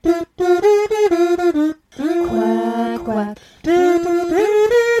Quack, quack.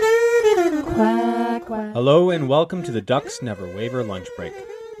 Quack, quack. Hello and welcome to the Ducks Never Waver lunch break,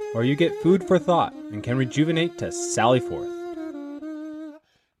 where you get food for thought and can rejuvenate to sally forth.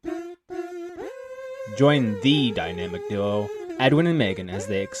 Join the dynamic duo, Edwin and Megan, as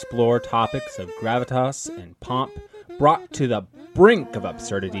they explore topics of gravitas and pomp, brought to the brink of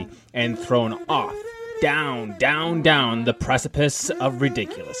absurdity and thrown off, down, down, down the precipice of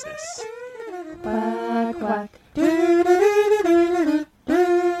ridiculousness. Quack, quack.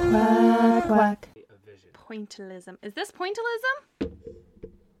 Quack, quack. Pointillism. Is this pointillism?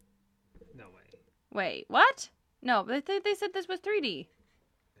 No way. Wait, what? No, they said this was 3D.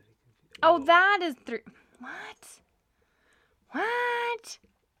 Oh, that is What?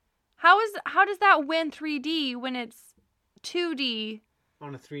 How does that win 3D when it's 2D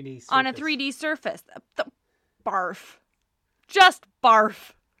On a 3D surface. on a 3D surface? Barf. Just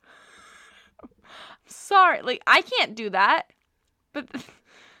barf. Sorry, like I can't do that. But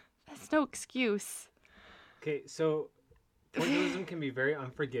that's no excuse. Okay, so pointillism can be very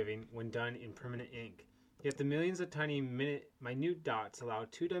unforgiving when done in permanent ink. Yet the millions of tiny minute dots allow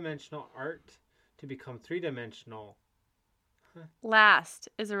two-dimensional art to become three-dimensional. Last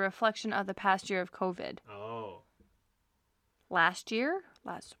is a reflection of the past year of COVID. Oh. Last year?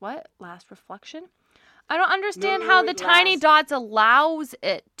 Last what? Last reflection? I don't understand how the tiny dots allows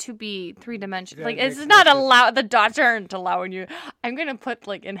it to be three-dimensional. Like, it's not allowed. The dots aren't allowing you. I'm going to put,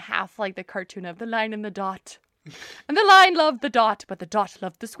 like, in half, like, the cartoon of the line and the dot. And the line loved the dot, but the dot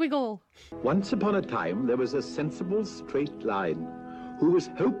loved the squiggle. Once upon a time, there was a sensible straight line who was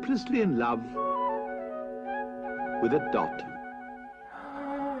hopelessly in love with a dot.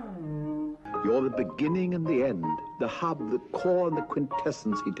 You're the beginning and the end, the hub, the core, and the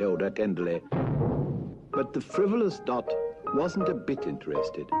quintessence, he told her tenderly. But the frivolous dot wasn't a bit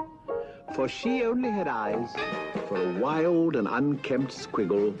interested, for she only had eyes for a wild and unkempt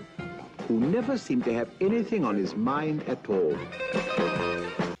squiggle who never seemed to have anything on his mind at all.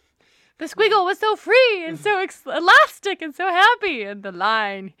 The squiggle was so free and so elastic and so happy. And the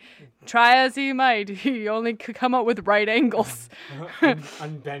line, try as he might, he only could come up with right angles.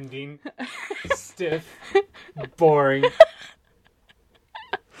 Unbending, stiff, boring.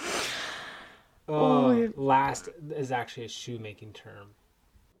 Last is actually a shoemaking term.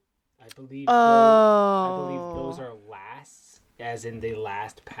 I believe those are lasts, as in they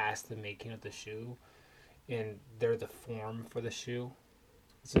last past the making of the shoe, and they're the form for the shoe.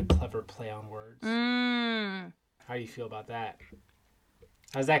 It's a clever play on words. How do you feel about that?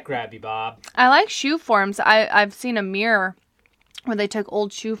 How's that grab you, Bob? I like shoe forms. I've seen a mirror where they took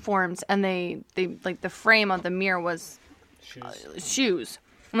old shoe forms and they like the frame of the mirror was shoes.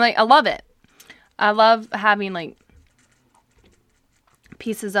 I'm like, I love it. I love having like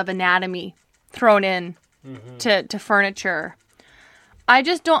pieces of anatomy thrown in to furniture. I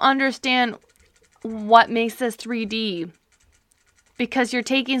just don't understand what makes this 3D. Because you're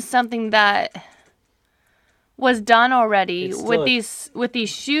taking something that was done already with these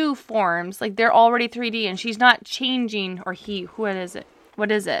shoe forms, like they're already 3D, and she's not changing, or he, what is it?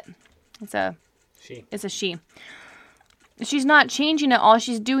 It's a she. She's not changing it. All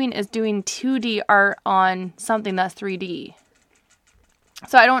she's doing is doing 2D art on something that's 3D.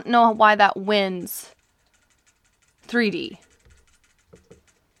 So I don't know why that wins 3D.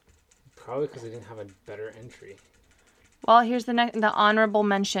 Probably because they didn't have a better entry. Well, here's the honorable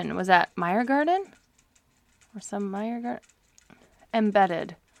mention. Was that Meyer Garden? Or some Meyer Garden?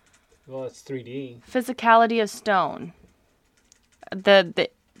 Embedded. Well, it's 3D. Physicality of stone.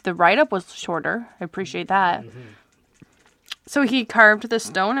 The write-up was shorter. I appreciate that. Mm-hmm. So he carved the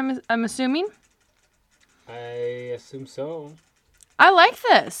stone, I'm assuming? I assume so. I like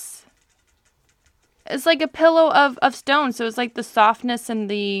this. It's like a pillow of stone, so it's like the softness and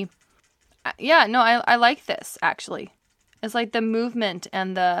the... Yeah, no, I like this, actually. It's like the movement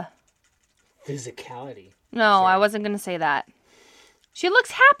and the... Physicality. No, sorry. I wasn't going to say that. She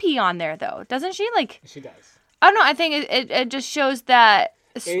looks happy on there, though. Doesn't she? Like, she does. I don't know. I think it just shows that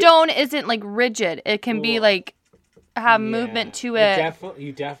stone isn't, like, rigid. It can be, like, have movement to it.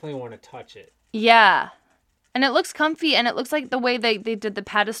 You definitely want to touch it. Yeah. And it looks comfy, and it looks like the way they did the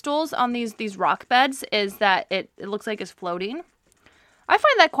pedestals on these rock beds is that it looks like it's floating. I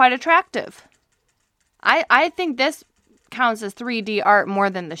find that quite attractive. I think this counts as 3D art more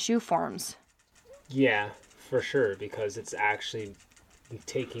than the shoe forms. Yeah, for sure, because it's actually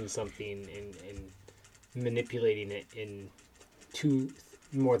taking something and manipulating it in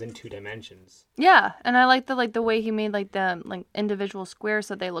more than two dimensions. Yeah, and I like the way he made like the like individual squares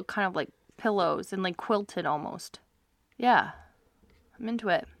so they look kind of like pillows and like quilted almost. Yeah, I'm into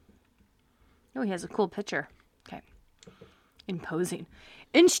it. Oh, he has a cool picture. Okay. Imposing.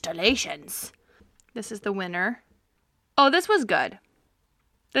 Installations. This is the winner. Oh, this was good.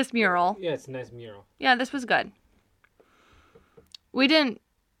 This mural. Yeah, it's a nice mural. Yeah, this was good. We didn't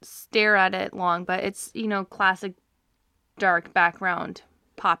stare at it long, but it's, classic dark background,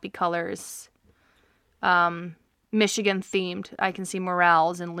 poppy colors, Michigan themed. I can see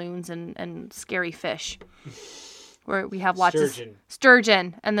morels and loons and scary fish. Where we have lots of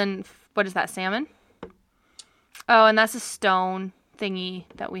sturgeon. And then, what is that, salmon? Oh, and that's a stone thingy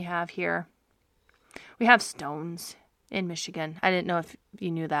that we have here. We have stones in Michigan. I didn't know if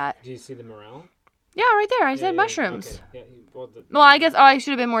you knew that. Do you see the morel? Yeah, right there. I said mushrooms. Okay. Yeah, well, I guess I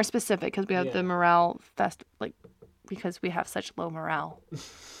should have been more specific because we have the morale fest, because we have such low morale.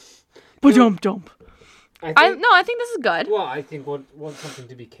 Ba-dum-dump. I think this is good. Well, I think what's something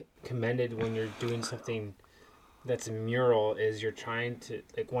to be commended when you're doing something that's a mural is you're trying to,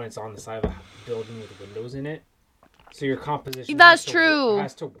 when it's on the side of a building with windows in it. So your composition has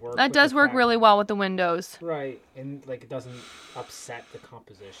to work. That does work fact. Really well with the windows. Right, and it doesn't upset the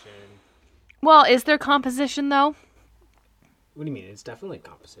composition. Well, is there composition though? What do you mean? It's definitely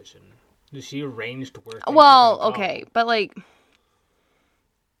composition. Is she arranged to work? Well, okay, but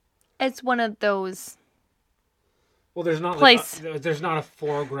it's one of those. Well, there's not there's not a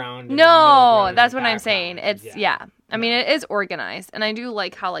foreground. No, that's what I'm saying. It's I mean, it is organized, and I do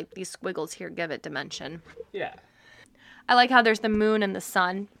like how these squiggles here give it dimension. Yeah. I like how there's the moon and the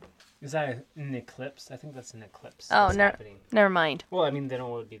sun. Is that an eclipse? I think that's an eclipse. Oh, never mind. Well, I mean, then it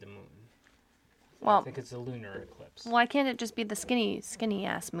would be the moon. Well, I think it's a lunar eclipse. Why can't it just be the skinny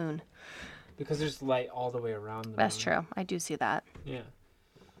ass moon? Because there's light all the way around the moon. That's true. I do see that. Yeah.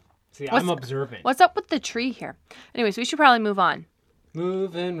 See, I'm observant. What's up with the tree here? Anyways, we should probably move on.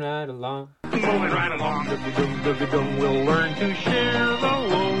 Moving right along. Moving right along. We'll learn to share the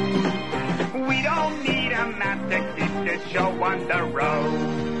load. We don't need a map to keep this show on the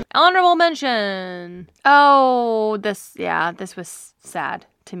road. Honorable mention. Oh, this was sad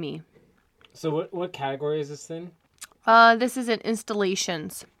to me. So what category is this in? This is in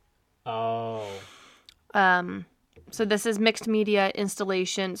installations. Oh. So this is mixed media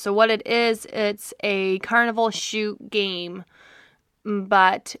installation. So what it is, it's a carnival shoot game,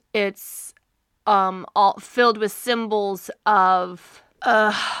 but it's all filled with symbols of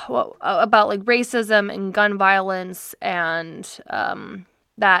about racism and gun violence and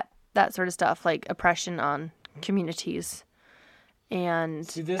that sort of stuff, like oppression on communities. And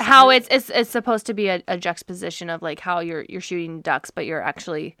how it's supposed to be a juxtaposition of how you're shooting ducks, but you're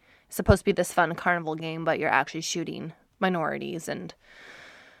actually supposed to be this fun carnival game, but you're actually shooting minorities and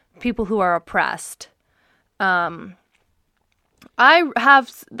people who are oppressed. This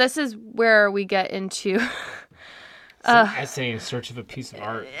is where we get into an essay in search of a piece of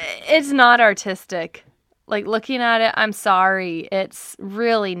art. It's not artistic. Looking at it, I'm sorry, it's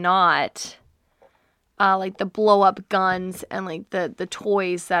really not. The blow up guns and the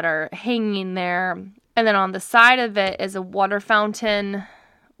toys that are hanging there, and then on the side of it is a water fountain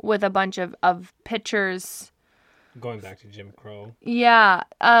with a bunch of pictures. Going back to Jim Crow. Yeah.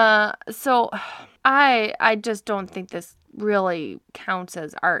 So I just don't think this really counts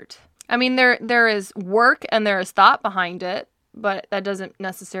as art. I mean, there is work and there is thought behind it, but that doesn't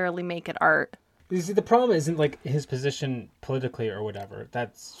necessarily make it art. You see, the problem isn't his position politically or whatever.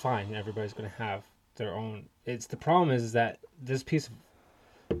 That's fine. Everybody's going to have their own. The problem is that this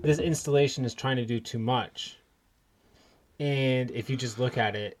installation is trying to do too much. And if you just look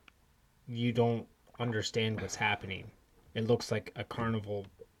at it, you don't understand what's happening. It looks like a carnival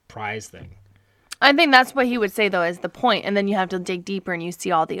prize thing. I think that's what he would say, though, is the point. And then you have to dig deeper and you see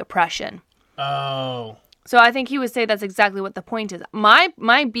all the oppression. Oh. So I think he would say that's exactly what the point is. My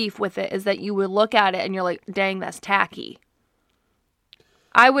beef with it is that you would look at it and you're like, dang, that's tacky.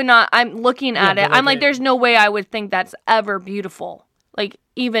 I would not. I'm looking at it. I'm like, there's no way I would think that's ever beautiful.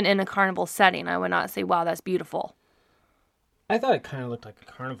 Even in a carnival setting, I would not say, wow, that's beautiful. I thought it kind of looked like a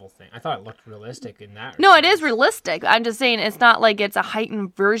carnival thing. I thought it looked realistic in that. No, it is realistic. I'm just saying it's not like it's a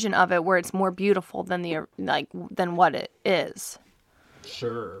heightened version of it where it's more beautiful than than what it is.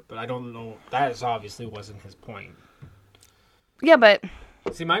 Sure, but I don't know. That obviously wasn't his point. Yeah, but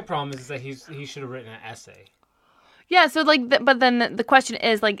see, my problem is that he should have written an essay. Yeah, so but then the question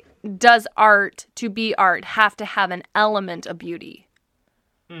is does art to be art have to have an element of beauty?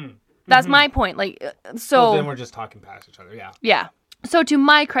 That's my point. So then we're just talking past each other. Yeah. Yeah. So to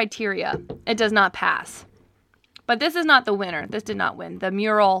my criteria, it does not pass. But this is not the winner. This did not win. The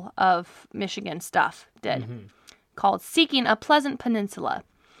mural of Michigan stuff did. Called Seeking a Pleasant Peninsula.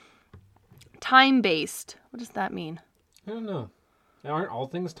 Time-based. What does that mean? I don't know. Aren't all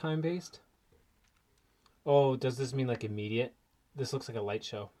things time-based? Oh, does this mean like immediate? This looks like a light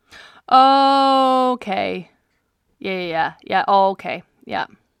show. Okay. Yeah. Oh, okay. Yeah.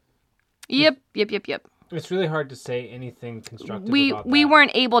 Yep. It's really hard to say anything constructive We about we that.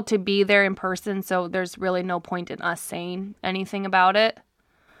 weren't able to be there in person, so there's really no point in us saying anything about it.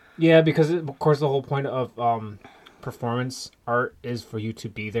 Yeah, because of course the whole point of performance art is for you to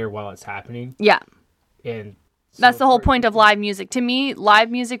be there while it's happening. Yeah. And That's the whole point of live music. To me, live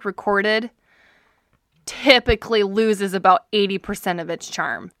music recorded typically loses about 80% of its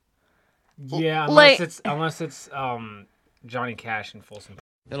charm. Yeah, Like- unless it's Johnny Cash in Folsom.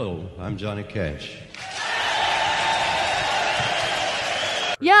 Hello, I'm Johnny Cash.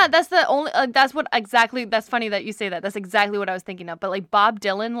 Yeah, that's the only. That's funny that you say that. That's exactly what I was thinking of. But like Bob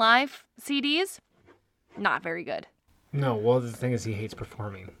Dylan live CDs, not very good. No, well the thing is he hates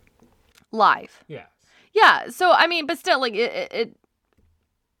performing. Live. Yeah. Yeah. So I mean, but still, like it.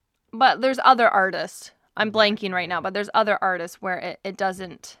 But there's other artists. I'm blanking right now, but there's other artists where it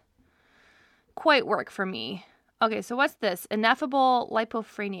doesn't quite work for me. Okay, so what's this? Ineffable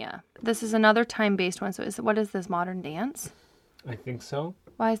lipophrenia. This is another time-based one. So what is this, modern dance? I think so.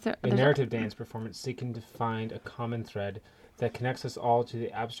 Why is there... A narrative dance performance seeking to find a common thread that connects us all to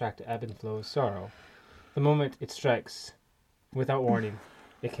the abstract ebb and flow of sorrow. The moment it strikes, without warning,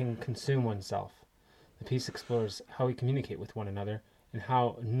 it can consume oneself. The piece explores how we communicate with one another and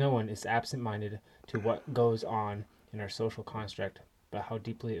how no one is absent-minded to what goes on in our social construct, but how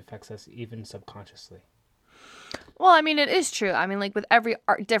deeply it affects us even subconsciously. Well, I mean, it is true. I mean, like with every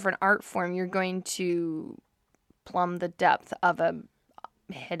different art form, you're going to plumb the depth of a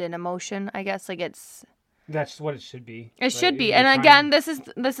hidden emotion, I guess. Like That's what it should be. It should be. And again, this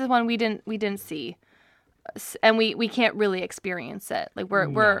is one we didn't see. And we can't really experience it. Like we're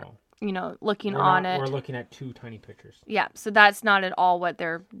looking on it. We're looking at two tiny pictures. Yeah, so that's not at all what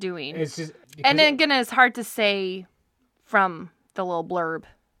they're doing. It's just and then again, it's hard to say from the little blurb.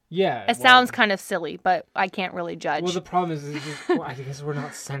 Yeah. It sounds kind of silly, but I can't really judge. Well, the problem is I guess we're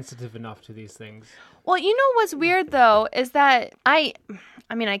not sensitive enough to these things. Well, you know what's weird, though, is that I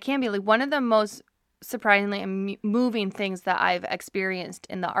can't be like, one of the most surprisingly moving things that I've experienced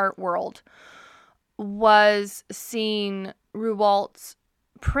in the art world was seeing Ruwalt's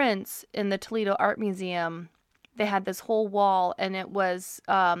prints in the Toledo Art Museum. They had this whole wall, and it was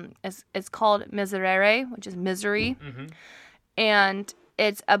it's called Miserere, which is misery, and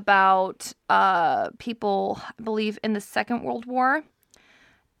it's about people, I believe, in the Second World War,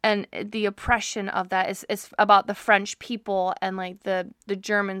 and the oppression of that is about the French people and like the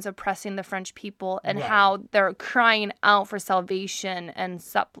Germans oppressing the French people, and how they're crying out for salvation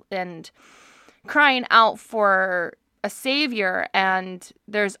and crying out for a savior, and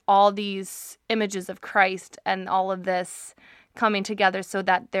there's all these images of Christ and all of this coming together so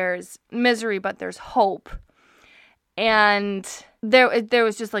that there's misery but there's hope. And there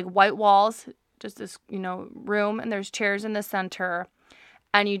was just like white walls, just this room, and there's chairs in the center,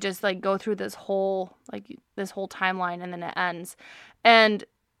 and you just like go through this whole timeline, and then it ends. And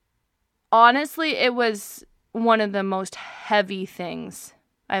honestly, it was one of the most heavy things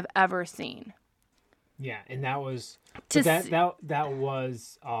I've ever seen. Yeah, and that was that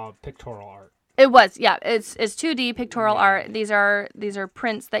was pictorial art. It was, yeah. It's 2D pictorial art. These are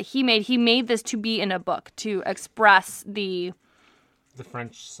prints that he made. He made this to be in a book to express the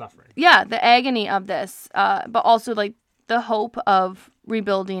French suffering. Yeah, the agony of this, but also like the hope of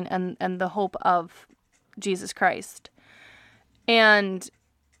rebuilding and the hope of Jesus Christ. And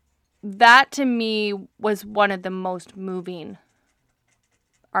that to me was one of the most moving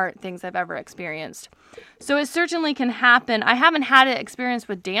art things I've ever experienced. So it certainly can happen. I haven't had an experience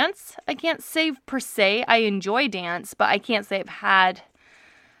with dance. I can't say per se I enjoy dance, but I can't say I've had.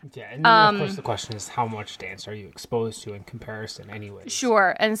 Yeah, and then of course the question is, how much dance are you exposed to in comparison anyways?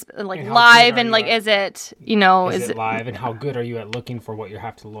 Sure, and like And how live, good are and you like, at- is it, Is it live, and how good are you at looking for what you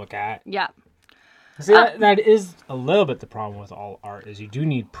have to look at? Yeah. See, that is a little bit the problem with all art, is you do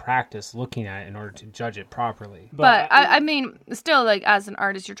need practice looking at it in order to judge it properly. But I mean, still, like, as an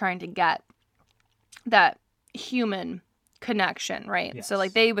artist, you're trying to get that human connection, right? Yes. So,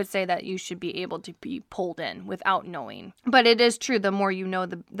 like, they would say that you should be able to be pulled in without knowing. But it is true, the more you know,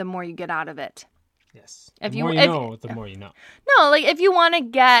 the more you get out of it. Yes. If The you- more if- know, the more you know. No, like, if you want to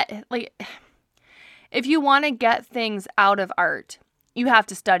get things out of art, you have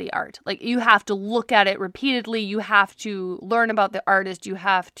to study art. Like, you have to look at it repeatedly. You have to learn about the artist. You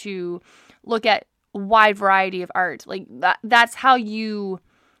have to look at a wide variety of art. Like, that's how you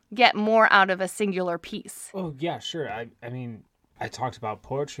get more out of a singular piece. Oh, yeah, sure. I mean, I talked about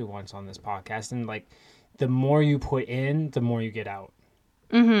poetry once on this podcast, and, like, the more you put in, the more you get out.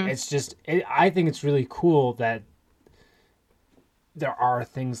 It's just, I think it's really cool that there are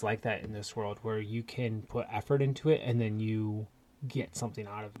things like that in this world where you can put effort into it and then you get something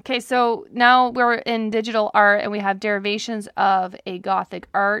out of it. Okay, so now we're in digital art and we have derivations of a Gothic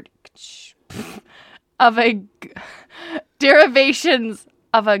art, derivations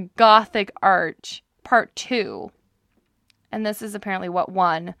of a Gothic art, part 2. And this is apparently what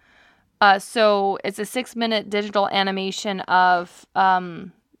won. So it's a 6-minute digital animation of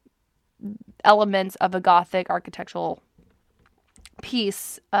elements of a Gothic architectural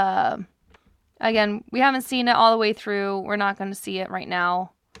piece. Again, we haven't seen it all the way through. We're not going to see it right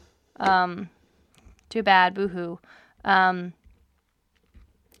now. Too bad, boo-hoo. I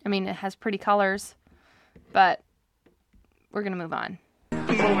mean, it has pretty colors, but we're going to move on.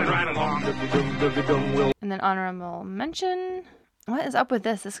 Moving right along. And then honorable mention. What is up with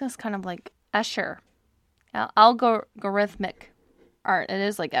this? This is kind of like Escher. Algorithmic art. It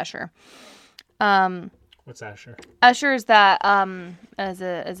is like Escher. What's Asher? Escher is that as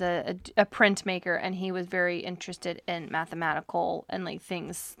a printmaker, and he was very interested in mathematical and like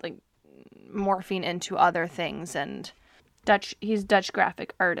things like morphing into other things, and he's Dutch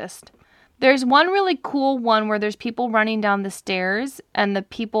graphic artist. There's one really cool one where there's people running down the stairs and the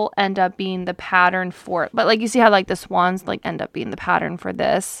people end up being the pattern for it. But like you see how like the swans like end up being the pattern for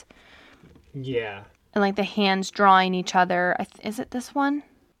this. Yeah. And like the hands drawing each other. Is it this one?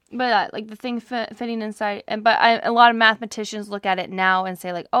 But like the thing fitting inside. A lot of mathematicians look at it now and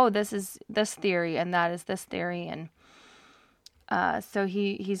say like, oh, this is this theory and that is this theory. And so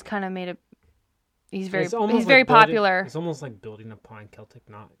he's kind of made he's very popular. It's almost like building upon Celtic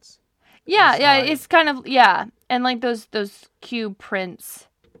knots. Yeah, it's kind of, and like those cube prints.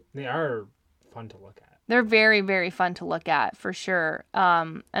 They are fun to look at. They're very, very fun to look at, for sure.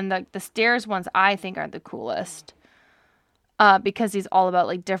 And the stairs ones, I think, are the coolest. Because he's all about,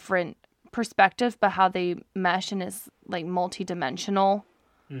 like, different perspectives, but how they mesh and is, like, multi-dimensional.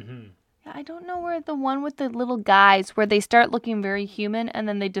 Mm-hmm. Yeah, I don't know where the one with the little guys, where they start looking very human, and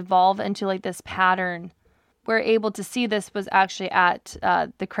then they devolve into, like, this pattern. We're able to see this was actually at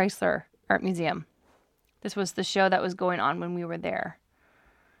the Chrysler Art Museum. This was the show that was going on when we were there.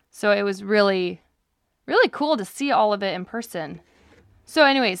 So it was really, really cool to see all of it in person. So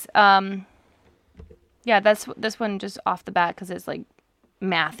anyways, that's this one just off the bat because it's like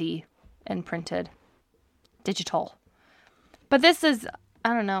mathy and printed. Digital. But this is,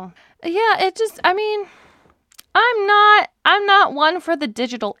 I don't know. Yeah, it just, I mean, I'm not one for the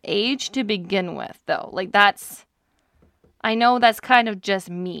digital age to begin with, though. Like, I know that's kind of just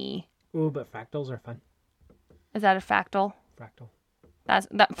me. Ooh, but fractals are fun. Is that a fractal? Fractal.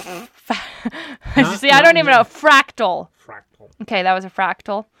 See, I don't even know. Fractal. Fractal. Okay, that was a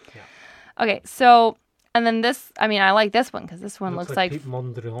fractal. Yeah. Okay, so, and then this, I mean, I like this one, because this one looks like Pete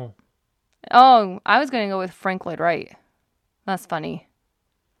Mondrian. Oh, I was going to go with Frank Lloyd Wright. That's funny.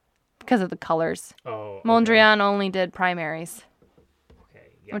 Because of the colors. Oh, okay. Mondrian only did primaries. Okay.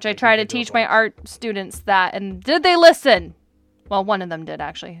 Yeah, which I try to teach my art students that. And did they listen? Well, one of them did,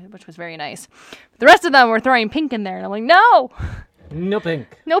 actually, which was very nice. The rest of them were throwing pink in there. And I'm like, no! No pink.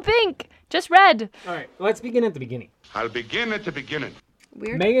 No pink. Just red. All right. Let's begin at the beginning. I'll begin at the beginning.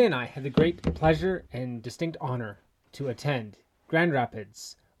 Weird. Megan and I had the great pleasure and distinct honor to attend Grand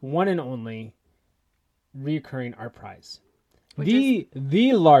Rapids' one and only reoccurring art prize. The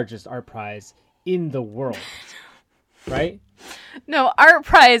largest art prize in the world. Right? No, Art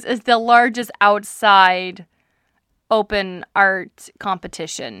Prize is the largest outside open art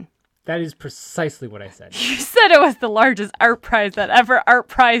competition. That is precisely what I said. You said it was the largest art prize that ever art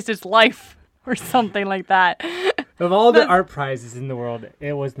prized its life, or something like that. Of all the art prizes in the world,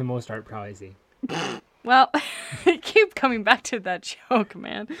 it was the most art prizey. Well, I keep coming back to that joke,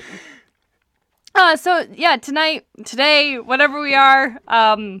 man. So yeah, today, whatever we are,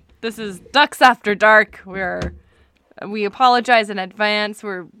 this is Ducks After Dark. We apologize in advance.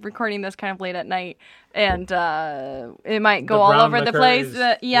 We're recording this kind of late at night, and it might go all over the place.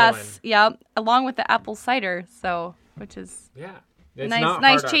 Yes, yeah, along with the apple cider. So, which is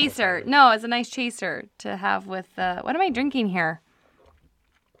nice chaser. No, it's a nice chaser to have with. What am I drinking here?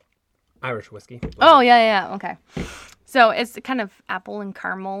 Irish whiskey. Oh yeah, okay. So it's kind of apple and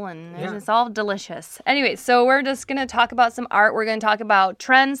caramel, and it's all delicious. Anyway, so we're just going to talk about some art. We're going to talk about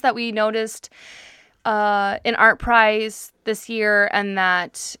trends that we noticed in Art Prize this year, and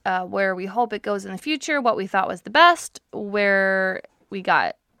that where we hope it goes in the future, what we thought was the best, where we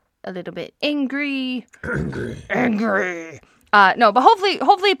got a little bit angry. No, but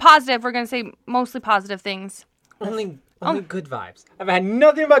hopefully positive. We're going to say mostly positive things. Only good vibes. I've had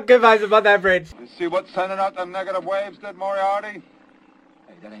nothing but good vibes about that bridge. You see what's sending out them negative waves, did Moriarty?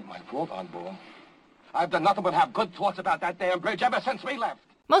 That ain't my fault, Onbo. I've done nothing but have good thoughts about that damn bridge ever since we left.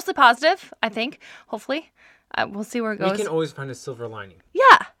 Mostly positive, I think. Hopefully. We'll see where it goes. We can always find a silver lining.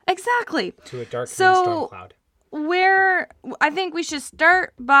 Yeah, exactly. To a dark storm cloud. I think we should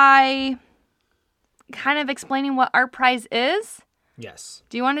start by kind of explaining what Art Prize is. Yes.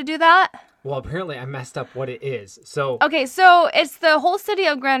 Do you want to do that? Well, apparently I messed up what it is. So okay, so it's the whole city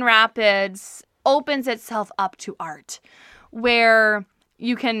of Grand Rapids opens itself up to art, where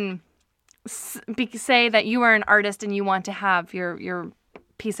you can say that you are an artist and you want to have your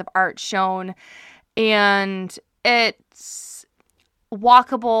piece of art shown, and it's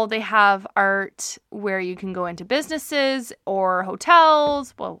walkable. They have art where you can go into businesses or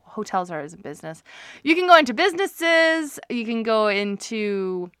hotels. Well, hotels are as a business. You can go into businesses, you can go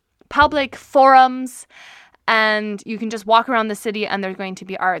into public forums, and you can just walk around the city and there's going to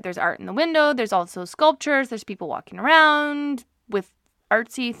be art. There's art in the window. There's also sculptures. There's people walking around with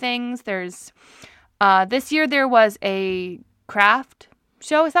artsy things. There's this year there was a craft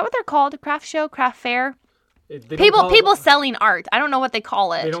show. Is that what they're called? A craft show? Craft fair? People selling art. I don't know what they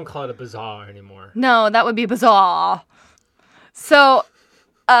call it. They don't call it a bazaar anymore. No, that would be bizarre. So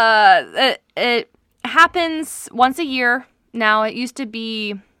it happens once a year. Now it used to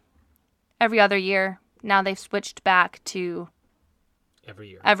be every other year. Now they've switched back to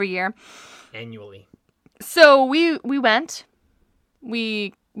every year. Annually. So we went.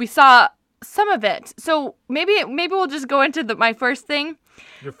 We saw some of it. So maybe we'll just go into my first thing.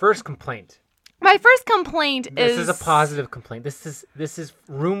 Your first complaint. My first complaint is... This is a positive complaint. This is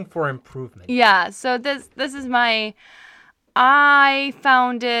room for improvement. Yeah, so this is my... I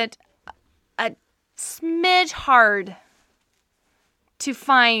found it a smidge hard to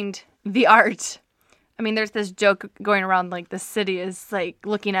find the art. I mean, there's this joke going around, like, the city is, like,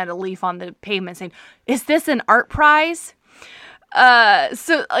 looking at a leaf on the pavement saying, is this an art prize?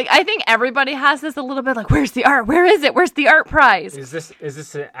 So like I think everybody has this a little bit like, where's the art? Where is it? Where's the art prize? Is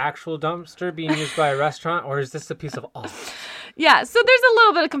this an actual dumpster being used by a restaurant, or is this a piece of art? Yeah, so there's a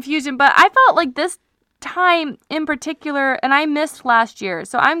little bit of confusion, but I felt like this time in particular, and I missed last year,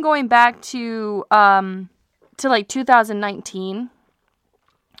 so I'm going back to like 2019.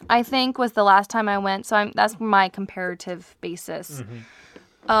 I think was the last time I went, so that's my comparative basis.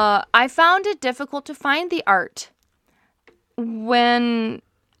 Mm-hmm. I found it difficult to find the art. When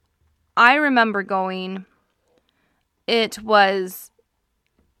I remember going, it was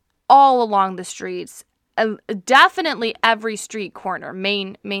all along the streets. Definitely every street corner,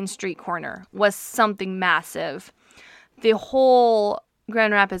 main street corner, was something massive. The whole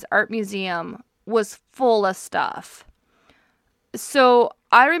Grand Rapids Art Museum was full of stuff. So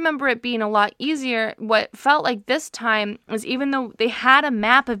I remember it being a lot easier. What felt like this time was, even though they had a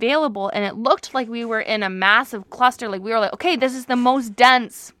map available and it looked like we were in a massive cluster, like we were like, okay, this is the most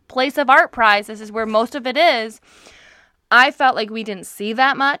dense place of Art Prize. This is where most of it is. I felt like we didn't see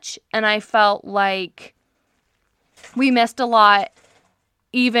that much, and I felt like we missed a lot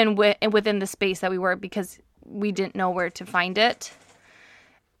even within the space that we were, because we didn't know where to find it.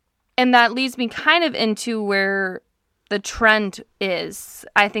 And that leads me kind of into where the trend is.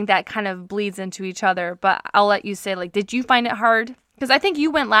 I think that kind of bleeds into each other, but I'll let you say, like, did you find it hard? Because I think you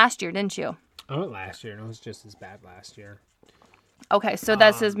went last year, didn't you? I went last year, and it was just as bad last year. Okay, so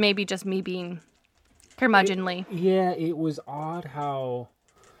this is maybe just me being curmudgeonly. It was odd how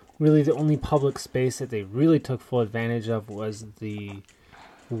really the only public space that they really took full advantage of was the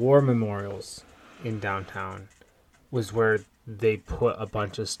war memorials in downtown, was where they put a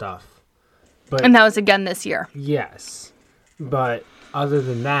bunch of stuff. And that was again this year. Yes. But other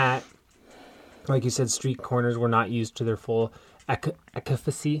than that, like you said, street corners were not used to their full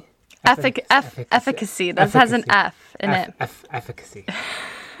efficacy. Efficacy. That has an F in it. Efficacy.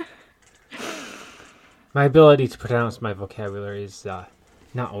 My ability to pronounce my vocabulary is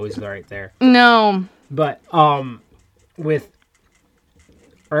not always right there. No. But with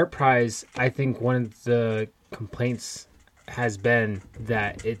Art Prize, I think one of the complaints has been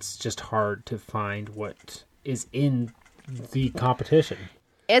that it's just hard to find what is in the competition.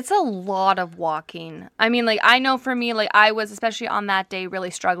 It's a lot of walking. I mean, like, I know for me, like, I was, especially on that day,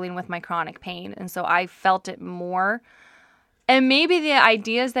 really struggling with my chronic pain, and so I felt it more. And maybe the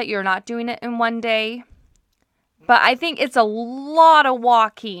idea is that you're not doing it in one day, but I think it's a lot of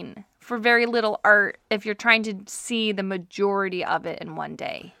walking for very little art if you're trying to see the majority of it in one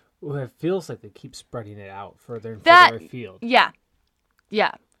day. Well, it feels like they keep spreading it out further and further afield. Yeah.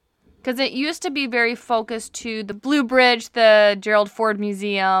 Because it used to be very focused to the Blue Bridge, the Gerald Ford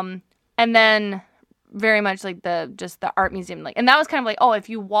Museum, and then very much like just the art museum. Like, and that was kind of like, oh, if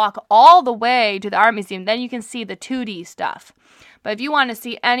you walk all the way to the art museum, then you can see the 2D stuff. But if you want to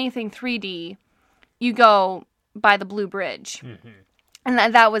see anything 3D, you go by the Blue Bridge. Mm-hmm.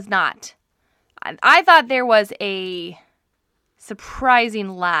 And that was not. I thought there was a surprising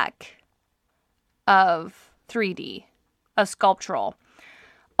lack of 3D, of sculptural.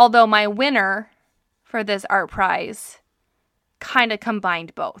 Although my winner for this art prize kind of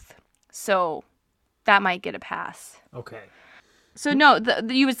combined both. So that might get a pass. Okay. So no,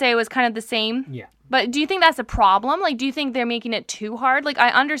 you would say it was kind of the same? Yeah. But do you think that's a problem? Like, do you think they're making it too hard? Like, I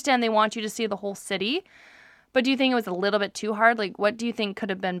understand they want you to see the whole city, but do you think it was a little bit too hard? Like, what do you think could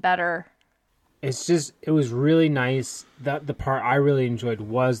have been better? It's just, it was really nice. The part I really enjoyed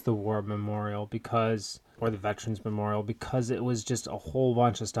was the War Memorial or the Veterans Memorial, because it was just a whole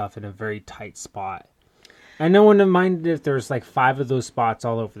bunch of stuff in a very tight spot. And no one minded if there was like 5 of those spots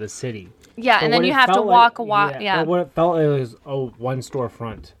all over the city. Yeah, But and then what you it have to felt walk like- a while. Yeah. But what it felt like was, one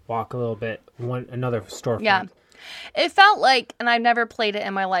storefront, walk a little bit, another storefront. Yeah. It felt like, and I've never played it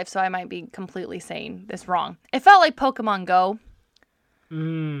in my life, so I might be completely saying this wrong. It felt like Pokemon Go,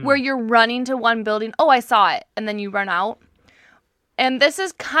 where you're running to one building. Oh, I saw it. And then you run out. And this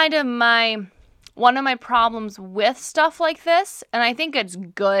is kind of one of my problems with stuff like this. And I think it's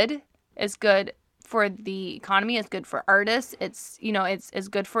good. It's good for the economy. It's good for artists. It's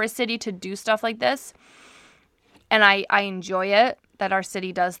good for a city to do stuff like this. And I enjoy it that our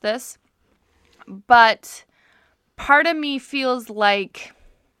city does this. But part of me feels like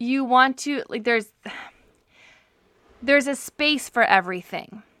you want to, like, there's a space for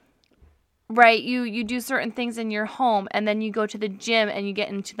everything, right? You do certain things in your home, and then you go to the gym and you get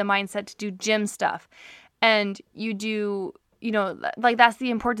into the mindset to do gym stuff. And you do, like, that's the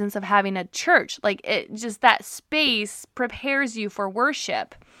importance of having a church. Like, it just, that space prepares you for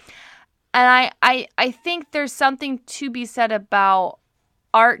worship. And I think there's something to be said about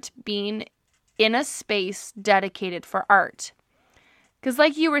art being in a space dedicated for art. Because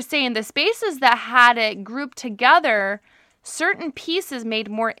like you were saying, the spaces that had it grouped together, certain pieces made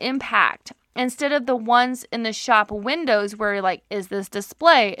more impact instead of the ones in the shop windows where, like, is this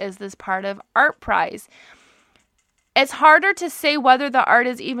display? Is this part of art prize? It's harder to say whether the art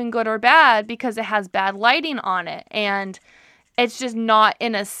is even good or bad because it has bad lighting on it. And it's just not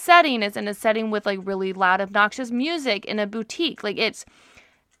in a setting. It's in a setting with, like, really loud, obnoxious music in a boutique. Like, it's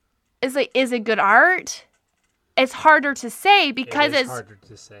like, is it good art? It's harder to say because it's harder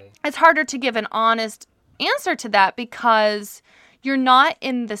to say. It's harder to give an honest answer to that because you're not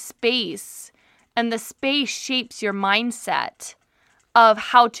in the space, and the space shapes your mindset of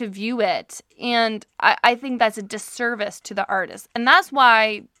how to view it. And I think that's a disservice to the artist. And that's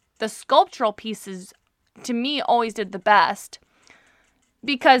why the sculptural pieces, to me, always did the best,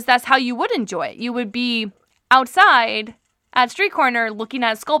 because that's how you would enjoy it. You would be outside at street corner looking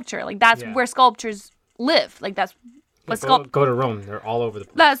at sculpture. Like, that's where sculptures live. Like, that's what go to Rome. They're all over the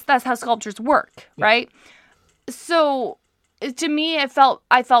place. That's how sculptures work, right? So to me, I felt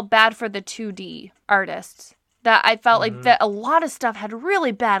bad for the 2D artists. That I felt like that a lot of stuff had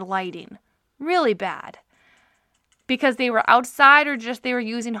really bad lighting, really bad, because they were outside or just they were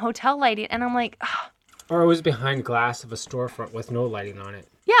using hotel lighting, and I'm like, ugh. Or it was behind glass of a storefront with no lighting on it.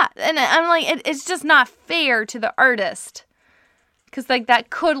 Yeah, and I'm like, it's just not fair to the artist, because, like, that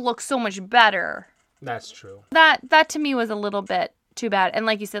could look so much better. That's true. That to me was a little bit too bad. And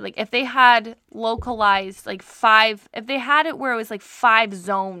like you said, like, if they had localized, like, if they had it where it was like 5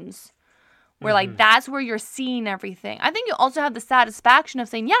 zones, where like that's where you're seeing everything, I think you also have the satisfaction of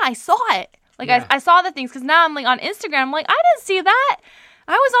saying, yeah, I saw it. Like, I saw the things, because now I'm like on Instagram, I'm like, I didn't see that.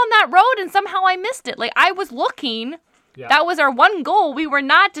 I was on that road and somehow I missed it. Like, I was looking. Yeah. That was our one goal. We were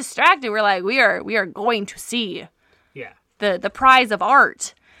not distracted. We're like, we are going to see the prize of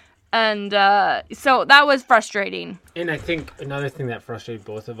art. And so that was frustrating. And I think another thing that frustrated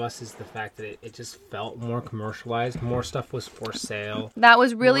both of us is the fact that it just felt more commercialized. More stuff was for sale. That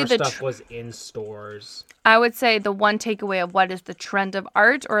was really more stuff was in stores. I would say the one takeaway of what is the trend of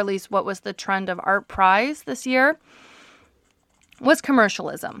art, or at least what was the trend of art prize this year, was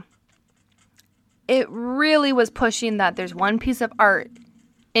commercialism. It really was pushing that there's one piece of art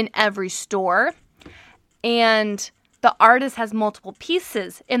in every store, and the artist has multiple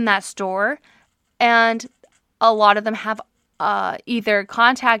pieces in that store, and a lot of them have either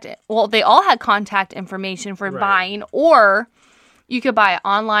they all had contact information for buying, or you could buy it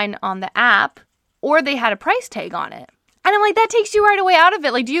online on the app, or they had a price tag on it. And I'm like, that takes you right away out of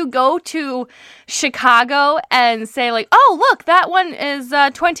it. Like, do you go to Chicago and say, like, oh, look, that one is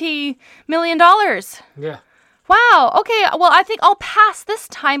 $20 million? Yeah. Wow. Okay. Well, I think I'll pass this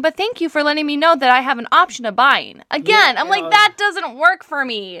time, but thank you for letting me know that I have an option of buying. Again, I'm like, that doesn't work for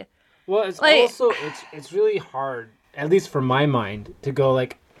me. Well, it's like, also, it's really hard, at least for my mind, to go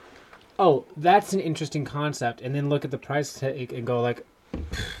like, oh, that's an interesting concept, and then look at the price tag and go like,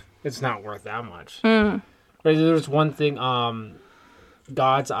 it's not worth that much. But there's one thing,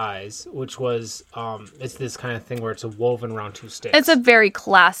 God's Eyes, which was, it's this kind of thing where it's a woven around 2 sticks. It's a very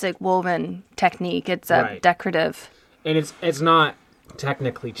classic woven technique. It's a decorative. And it's not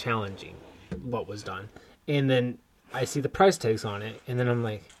technically challenging what was done. And then I see the price tags on it, and then I'm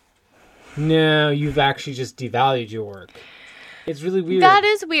like, no, you've actually just devalued your work. It's really weird. That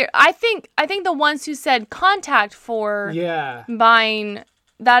is weird. I think the ones who said contact for buying,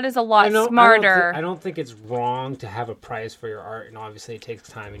 that is a lot smarter. I don't think it's wrong to have a price for your art, and obviously it takes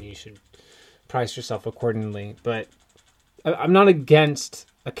time, and you should price yourself accordingly. But I'm not against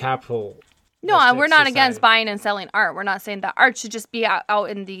a capital. No, we're not against buying and selling art. We're not saying that art should just be out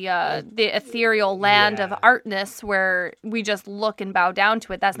in the ethereal land of artness where we just look and bow down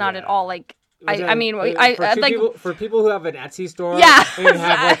to it. That's not at all like. For people who have an Etsy store and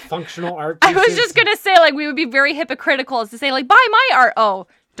have like functional art pieces. I was just gonna say like we would be very hypocritical as to say like buy my art. Oh,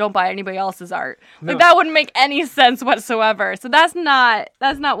 don't buy anybody else's art. Like that wouldn't make any sense whatsoever. So that's not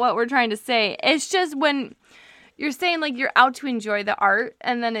what we're trying to say. It's just when you're saying like you're out to enjoy the art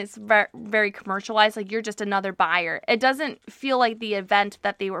and then it's very, very commercialized, like you're just another buyer. It doesn't feel like the event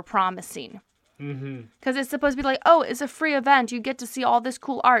that they were promising. Because it's supposed to be like, oh, it's a free event. You get to see all this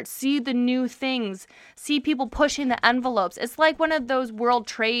cool art, see the new things, see people pushing the envelopes. It's like one of those World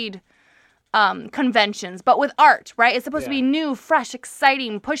Trade conventions, but with art, right? It's supposed to be new, fresh,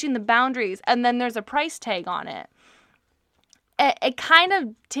 exciting, pushing the boundaries, and then there's a price tag on it. It kind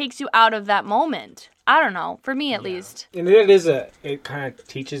of takes you out of that moment. I don't know, for me at least. And it kind of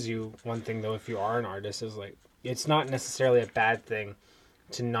teaches you one thing, though, if you are an artist, is like, it's not necessarily a bad thing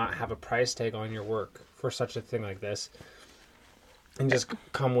to not have a price tag on your work for such a thing like this and just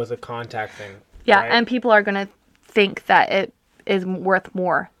come with a contact thing. Yeah, right? And people are going to think that it is worth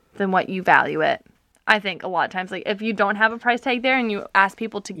more than what you value it. I think a lot of times, like if you don't have a price tag there and you ask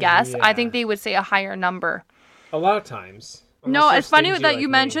people to guess, I think they would say a higher number. A lot of times. No, it's funny that you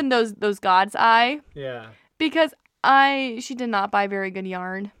mentioned those God's Eye. Yeah. Because she did not buy very good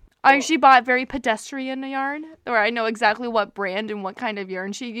yarn. She bought very pedestrian yarn, where I know exactly what brand and what kind of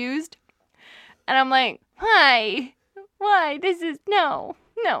yarn she used. And I'm like, why? This is, no,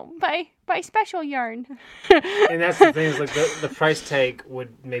 buy special yarn. And that's the thing, is like the price tag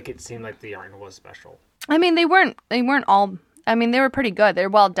would make it seem like the yarn was special. I mean, they weren't all, I mean, they were pretty good. They're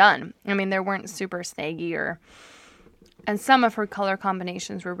well done. I mean, they weren't super snaggy and some of her color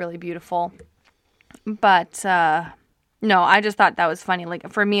combinations were really beautiful. But, no, I just thought that was funny.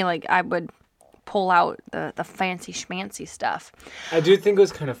 Like, for me, like, I would pull out the fancy schmancy stuff. I do think it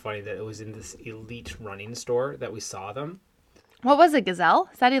was kind of funny that it was in this elite running store that we saw them. What was it, Gazelle?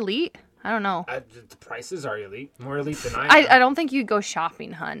 Is that elite? I don't know. The prices are elite. More elite than I am. I don't think you go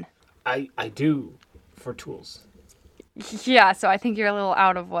shopping, hun. I do for tools. Yeah, so I think you're a little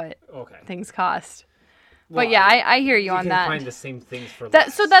out of what things cost. Well, but yeah, I hear you on that. You can find the same things for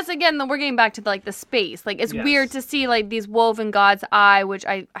less. So that's, again, we're getting back to, like, the space. Like, it's weird to see, like, these woven God's Eye, which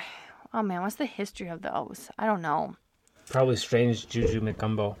oh, man, what's the history of those? I don't know. Probably strange Juju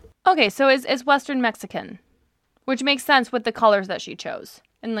McGumbo. Okay, so it's Western Mexican, which makes sense with the colors that she chose.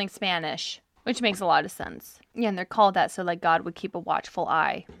 And, like, Spanish, which makes a lot of sense. Yeah, and they're called that so, like, God would keep a watchful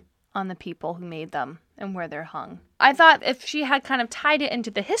eye on the people who made them and where they're hung. I thought if she had kind of tied it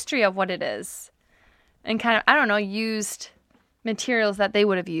into the history of what it is, and kind of, I don't know, used materials that they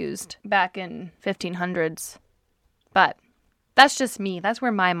would have used back in 1500s. But that's just me. That's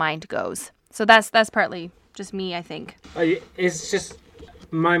where my mind goes. So that's partly just me, I think. It's just,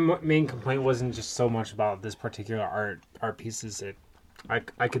 my main complaint wasn't just so much about this particular art pieces.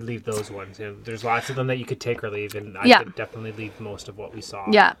 I could leave those ones. You know, there's lots of them that you could take or leave, and I could definitely leave most of what we saw.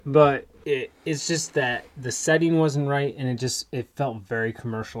 Yeah. But it's just that the setting wasn't right, and it felt very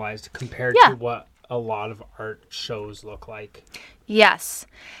commercialized compared to what a lot of art shows look like. Yes.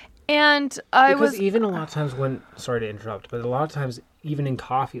 And because even a lot of times sorry to interrupt, but a lot of times even in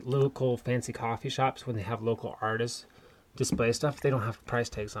local fancy coffee shops, when they have local artists display stuff, they don't have price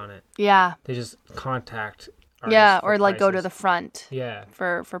tags on it. Yeah. They just contact artists. Yeah, or like prices. go to the front. Yeah.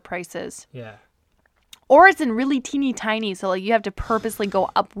 For prices. Yeah. Or it's in really teeny tiny, so like you have to purposely go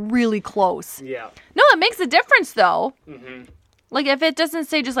up really close. Yeah. No, it makes a difference though. Mm-hmm. Like if it doesn't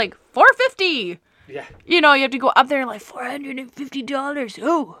say just like $4.50. Yeah. You know, you have to go up there like $450.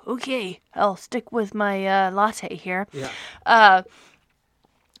 Oh, okay. I'll stick with my latte here. Yeah.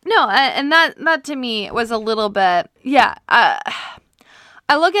 No, No, and that to me was a little bit, yeah.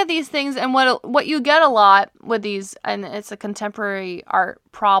 I look at these things, and what you get a lot with these, and it's a contemporary art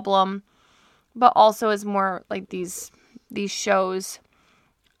problem, but also is more like these shows.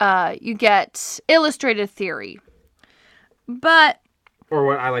 You get illustrated theory, or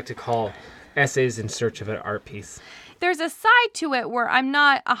what I like to call essays in search of an art piece. There's a side to it where I'm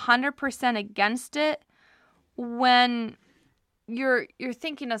not 100% against it when you're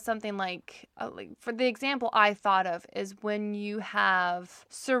thinking of something like for the example I thought of is when you have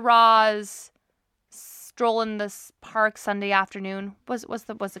Seurat's Stroll in this Park Sunday Afternoon. What's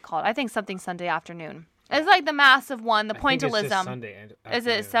it called? I think something Sunday Afternoon. It's like the massive one, the pointillism. Is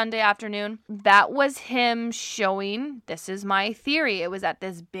it Sunday Afternoon? That was him showing, this is my theory. It was at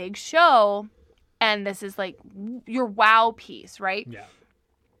this big show, and this is like your wow piece, right? Yeah.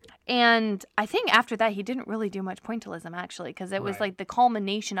 And I think after that, he didn't really do much pointillism, actually, because it was like the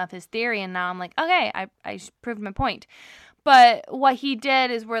culmination of his theory. And now I'm like, okay, I proved my point. But what he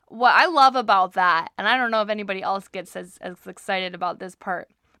did is what I love about that, and I don't know if anybody else gets as excited about this part,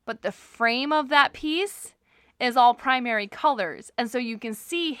 but the frame of that piece is all primary colors. And so you can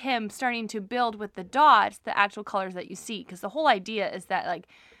see him starting to build with the dots the actual colors that you see. Because the whole idea is that like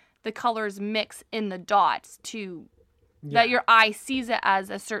the colors mix in the dots to... that your eye sees it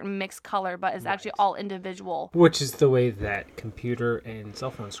as a certain mixed color, but it's actually all individual. Which is the way that computer and cell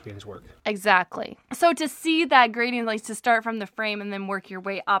phone screens work. Exactly. So to see that gradient, like to start from the frame and then work your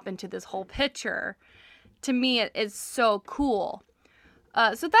way up into this whole picture, to me, it's so cool.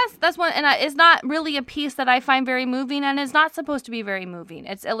 So that's one, and it's not really a piece that I find very moving, and it's not supposed to be very moving.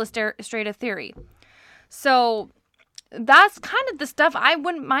 It's illustrative theory. So... that's kind of the stuff I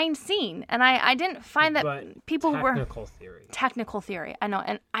wouldn't mind seeing. And I didn't find that people were... Technical theory, I know.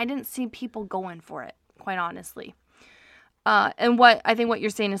 And I didn't see people going for it, quite honestly. And what you're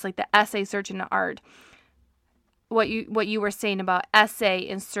saying is like the essay search into art. What you were saying about essay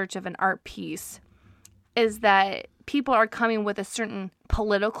in search of an art piece is that people are coming with a certain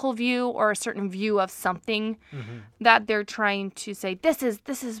political view or a certain view of something that they're trying to say, this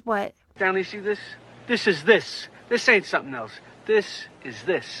is what... Stanley, see this? This is this. This ain't something else. This is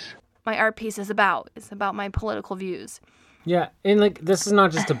this. My art piece is about. It's about my political views. Yeah, and like this is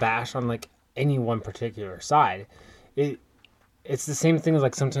not just a bash on like any one particular side. It's the same thing as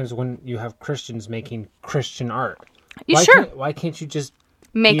like sometimes when you have Christians making Christian art. Why can't you just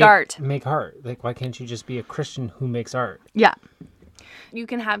make art? Make art. Like why can't you just be a Christian who makes art? Yeah. You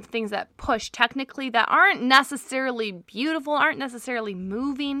can have things that push technically that aren't necessarily beautiful, aren't necessarily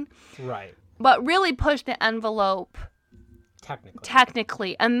moving. Right. But really push the envelope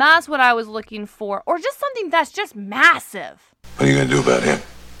technically. And that's what I was looking for. Or just something that's just massive. What are you going to do about him?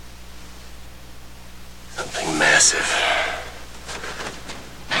 Something massive.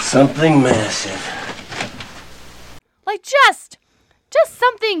 Something massive. Like just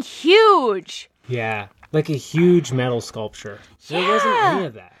something huge. Yeah, like a huge metal sculpture. There wasn't any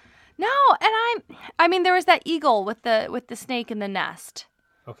of that. No, and I mean there was that eagle with the snake in the nest.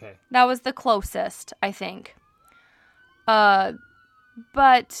 Okay. That was the closest, I think.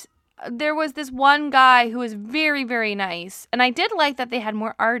 But there was this one guy who was very, very nice. And I did like that they had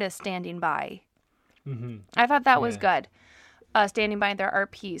more artists standing by. Mm-hmm. I thought that was good. Standing by their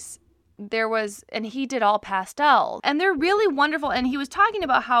art piece. And he did all pastels. And they're really wonderful. And he was talking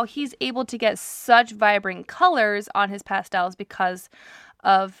about how he's able to get such vibrant colors on his pastels because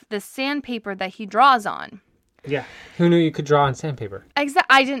of the sandpaper that he draws on. Yeah. Who knew you could draw on sandpaper? I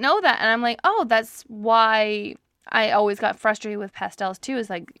didn't know that. And I'm like, oh, that's why I always got frustrated with pastels too. Is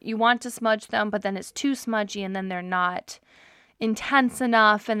like you want to smudge them, but then it's too smudgy and then they're not intense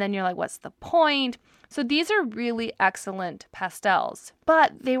enough. And then you're like, what's the point? So these are really excellent pastels.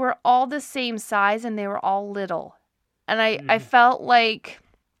 But they were all the same size and they were all little. And I felt like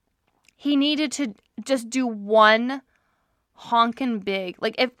he needed to just do one honkin' big.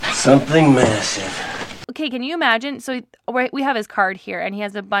 Like if something massive. Okay, can you imagine? So we have his card here, and he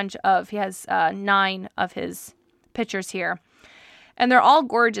has 9 of his pictures here. And they're all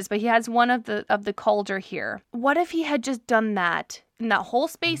gorgeous, but he has one of the Calder here. What if he had just done that in that whole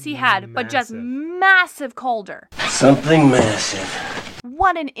space he had, but just massive Calder? Something massive.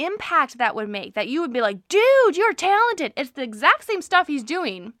 What an impact that would make, that you would be like, dude, you're talented. It's the exact same stuff he's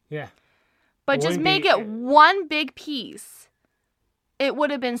doing. Yeah. But just make it one big piece. It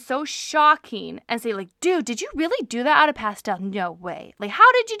would have been so shocking and say like, dude, did you really do that out of pastel? No way. Like,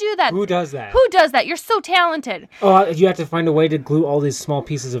 how did you do that? Who does that? Who does that? You're so talented. Oh, you have to find a way to glue all these small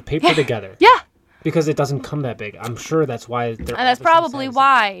pieces of paper together. Yeah. Because it doesn't come that big. I'm sure that's why. And that's probably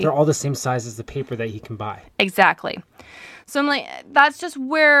why. They're all the same size as the paper that he can buy. Exactly. So I'm like, that's just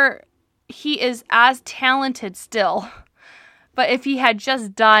where he is as talented still. But if he had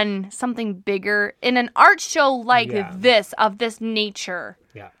just done something bigger in an art show like this, of this nature,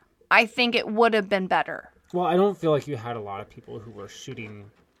 I think it would have been better. Well, I don't feel like you had a lot of people who were shooting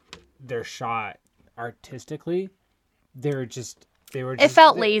their shot artistically. It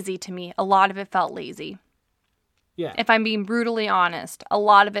felt lazy to me. A lot of it felt lazy. Yeah. If I'm being brutally honest, a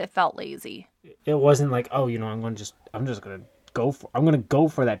lot of it felt lazy. It wasn't like, oh, I'm just gonna go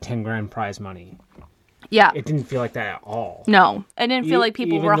for that 10 grand prize money. Yeah. It didn't feel like that at all. No, I didn't feel like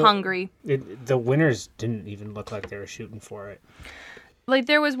people were hungry. The winners didn't even look like they were shooting for it. Like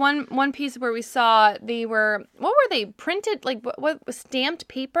there was one piece where we saw what were they printed, like what was stamped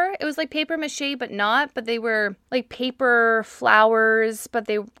paper? It was like paper mache, but not, but they were like paper flowers, but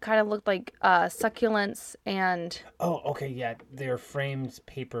they kind of looked like succulents and... Oh, okay, yeah. They're framed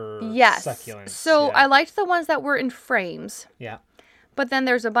paper succulents. So I liked the ones that were in frames. Yeah. But then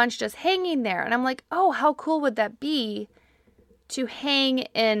there's a bunch just hanging there. And I'm like, oh, how cool would that be to hang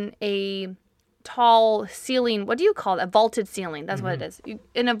in a tall ceiling? What do you call it? A vaulted ceiling. That's what it is.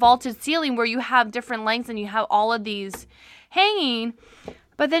 In a vaulted ceiling where you have different lengths and you have all of these hanging.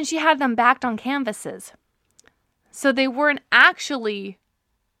 But then she had them backed on canvases. So they weren't actually...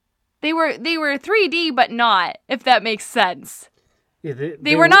 They were 3D, but not, if that makes sense. Yeah,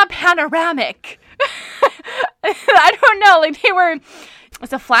 they were not panoramic. I don't know. Like they were...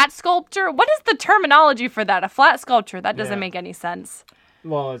 It's a flat sculpture? What is the terminology for that? A flat sculpture? That doesn't make any sense.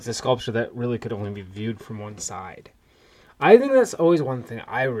 Well, it's a sculpture that really could only be viewed from one side. I think that's always one thing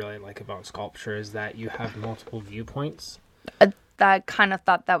I really like about sculpture is that you have multiple viewpoints. I kind of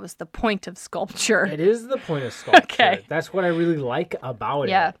thought that was the point of sculpture. It is the point of sculpture. Okay. That's what I really like about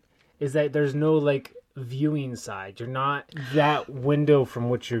it. Is that there's no like viewing side. You're not, that window from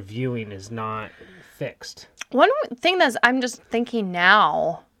which you're viewing is not fixed. One thing that I'm just thinking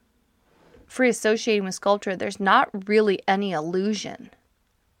now, free associating with sculpture, there's not really any illusion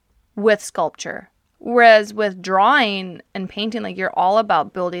with sculpture. Whereas with drawing and painting, like you're all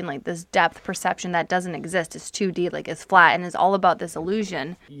about building like this depth perception that doesn't exist. It's 2D, like it's flat, and it's all about this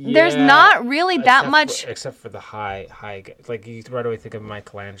illusion. Yeah, there's not really that much, except for the high. Like you right away think of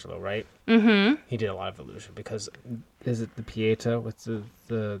Michelangelo, right? Mm-hmm. He did a lot of illusion because is it the Pieta with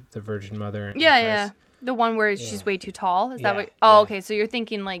the Virgin Mother? Yeah. The one where she's way too tall. Is that what? Oh, okay. So you're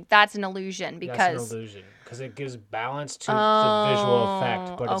thinking like that's an illusion because that's an illusion. Because it gives balance to the visual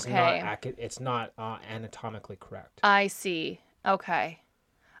effect, but it's not anatomically correct. I see. Okay.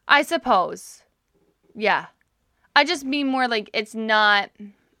 I suppose. Yeah. I just mean more like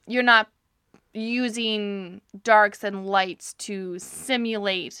you're not using darks and lights to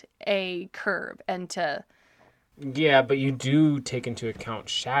simulate a curve and to... Yeah, but you do take into account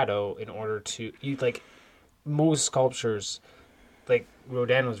shadow in order to... most sculptures, like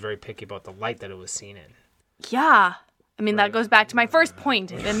Rodin was very picky about the light that it was seen in. Yeah. I mean, that goes back to my first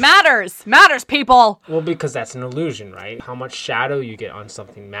point. It matters. Matters, people. Well, because that's an illusion, right? How much shadow you get on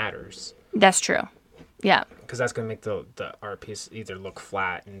something matters. That's true. Yeah. Because that's going to make the art piece either look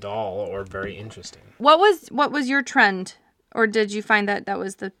flat and dull or very interesting. What was your trend? Or did you find that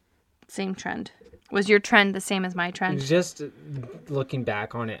was the same trend? Was your trend the same as my trend? Just looking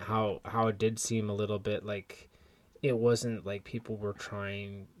back on it, how it did seem a little bit like it wasn't like people were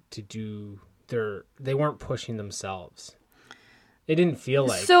trying to do... They weren't pushing themselves. It didn't feel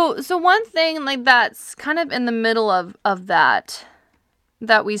like... So one thing like that's kind of in the middle of that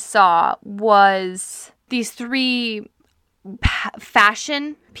we saw was these 3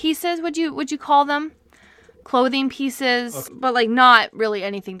 fashion pieces, would you call them? Clothing pieces, okay. But like not really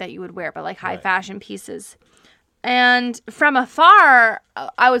anything that you would wear, but like high fashion pieces. And from afar,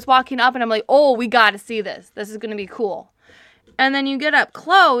 I was walking up and I'm like, oh, we got to see this. This is going to be cool. And then you get up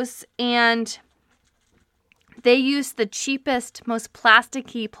close and they use the cheapest, most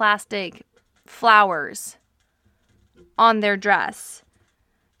plasticky plastic flowers on their dress.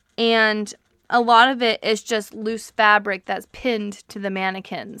 And a lot of it is just loose fabric that's pinned to the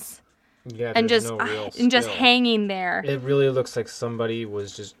mannequins. Yeah, and just hanging there. It really looks like somebody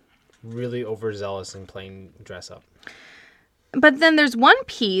was just really overzealous in playing dress up. But then there's one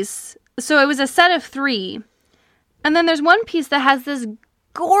piece, so it was a set of 3. And then there's one piece that has this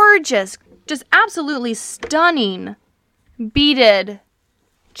gorgeous, just absolutely stunning beaded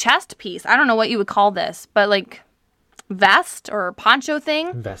chest piece. I don't know what you would call this, but like vest or poncho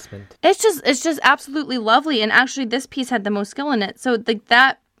thing. Vestment. It's just absolutely lovely. And actually this piece had the most skill in it. So like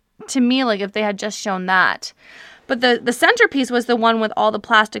that, to me, like if they had just shown that. But the centerpiece was the one with all the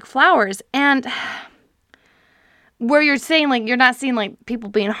plastic flowers. And where you're saying, like, you're not seeing, like, people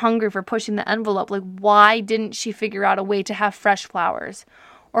being hungry for pushing the envelope. Like, why didn't she figure out a way to have fresh flowers?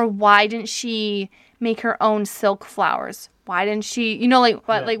 Or why didn't she make her own silk flowers? Why didn't she, you know, like,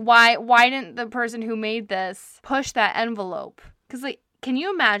 but, like, why didn't the person who made this push that envelope? Because, like, can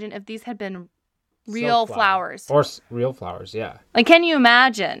you imagine if these had been real flowers? Or real flowers, yeah. Like, can you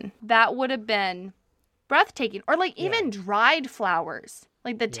imagine? That would have been breathtaking. Or, like, even dried flowers.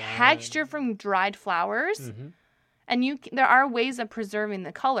 Like, the texture from dried flowers. Mm-hmm. And there are ways of preserving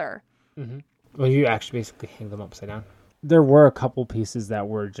the color. Mm-hmm. Well, you actually basically hang them upside down. There were a couple pieces that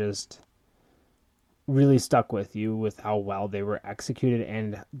were just really stuck with you with how well they were executed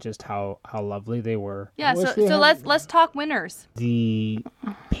and just how lovely they were. Yeah, so let's talk winners. The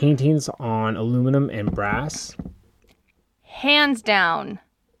paintings on aluminum and brass. Hands down,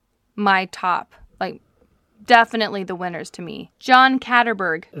 my top. Like, definitely the winners to me. John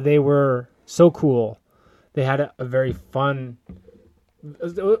Katterberg. They were so cool. They had a very fun...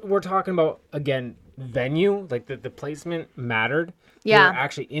 We're talking about, again, venue. Like, the placement mattered. Yeah. They were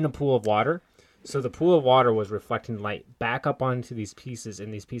actually in a pool of water. So the pool of water was reflecting light back up onto these pieces,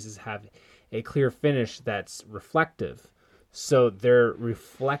 and these pieces have a clear finish that's reflective. So they're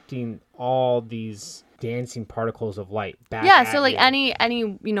reflecting all these dancing particles of light back Yeah, at so, like, you. any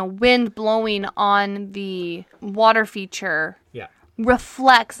wind blowing on the water feature... Yeah.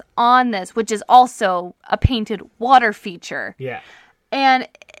 reflects on this, which is also a painted water feature. Yeah. And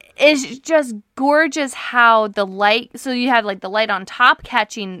it's just gorgeous how the light, so you have, like, the light on top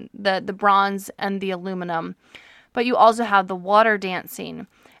catching the bronze and the aluminum, but you also have the water dancing.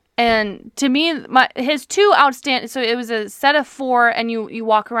 And to me, his two outstanding, so it was a set of 4, and you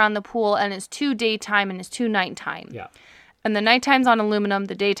walk around the pool, and it's 2 daytime and it's 2 nighttime. Yeah. And the nighttime's on aluminum,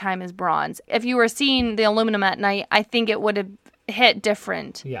 the daytime is bronze. If you were seeing the aluminum at night, I think it would have hit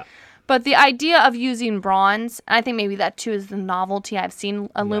different. Yeah. But the idea of using bronze, I think maybe that too is the novelty. I've seen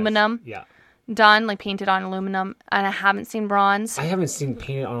aluminum done, like painted on aluminum, and I haven't seen bronze. I haven't seen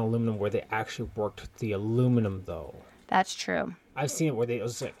painted on aluminum where they actually worked with the aluminum, though. That's true. I've seen it where it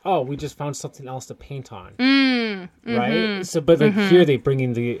was like, oh, we just found something else to paint on. Right? Mm-hmm. So, but like here they bring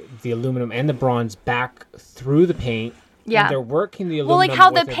in the aluminum and the bronze back through the paint. Yeah. And they're working the aluminum. Well, like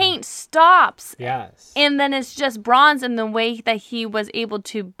how the paint stops. Yes. And then it's just bronze in the way that he was able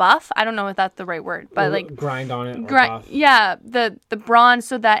to buff. I don't know if that's the right word, but like grind on it. Or buff. Yeah, the bronze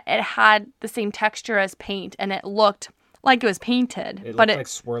so that it had the same texture as paint and it looked like it was painted. It looked like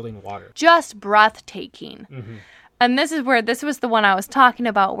swirling water. Just breathtaking. Mm-hmm. And this was the one I was talking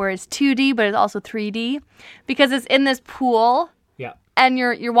about where it's 2D, but it's also 3D because it's in this pool. Yeah. And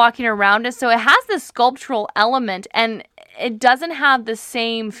you're walking around it. So it has this sculptural element and it doesn't have the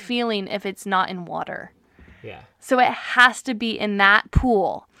same feeling if it's not in water. Yeah. So it has to be in that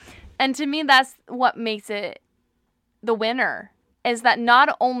pool. And to me, that's what makes it the winner, is that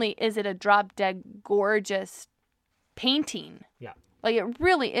not only is it a drop-dead gorgeous painting. Yeah. Like, it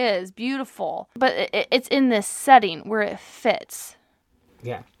really is beautiful. But it's in this setting where it fits.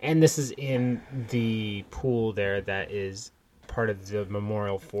 Yeah. And this is in the pool there that is part of the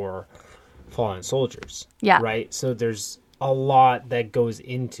memorial for fallen soldiers. Yeah. Right? So there's a lot that goes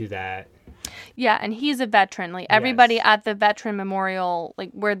into that. Yeah, and he's a veteran. Like, everybody at the veteran memorial,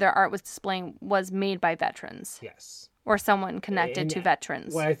 like, where their art was displaying, was made by veterans. Yes. Or someone connected to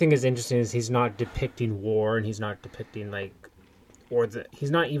veterans. What I think is interesting is he's not depicting war, and he's not depicting, like,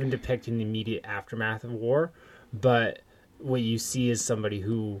 he's not even depicting the immediate aftermath of war, but what you see is somebody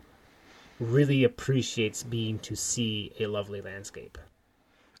who really appreciates being to see a lovely landscape.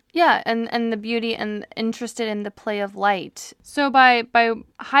 Yeah, and the beauty and interested in the play of light. So by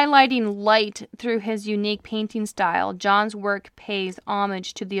highlighting light through his unique painting style, John's work pays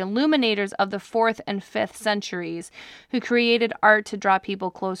homage to the illuminators of the 4th and 5th centuries who created art to draw people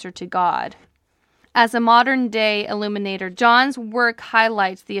closer to God. As a modern-day illuminator, John's work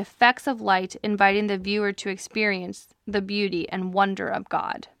highlights the effects of light, inviting the viewer to experience the beauty and wonder of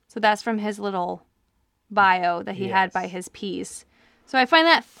God. So that's from his little bio that he had by his piece. So I find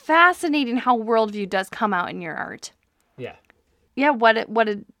that fascinating how worldview does come out in your art. Yeah. Yeah, what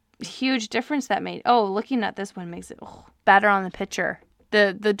a huge difference that made. Oh, looking at this one makes it better on the picture.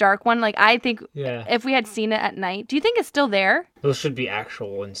 The dark one, like, I think if we had seen it at night, do you think it's still there? Those should be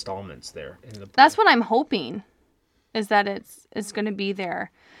actual installments there in the book. That's what I'm hoping, is that it's going to be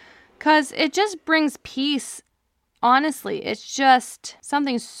there. Because it just brings peace, honestly. It's just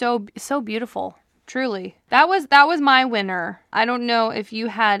something so beautiful. Truly. That was my winner. I don't know if you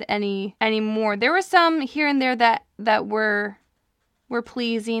had any more. There were some here and there that were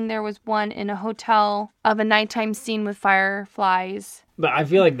pleasing. There was one in a hotel of a nighttime scene with fireflies. But I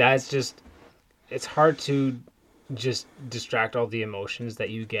feel like that's just, it's hard to just distract all the emotions that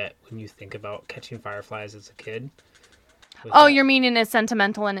you get when you think about catching fireflies as a kid. Oh, you're meaning it's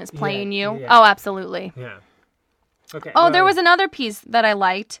sentimental and it's playing you? Yeah. Oh, absolutely. Yeah. Okay. Oh, there was another piece that I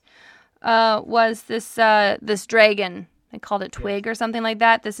liked. Was this dragon? They called it Twig or something like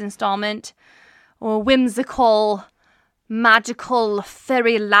that. This installment, whimsical, magical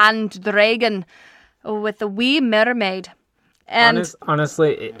fairyland dragon with a wee mermaid. And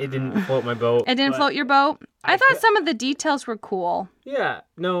honestly, it didn't float my boat. It didn't float your boat? I thought some of the details were cool. Yeah.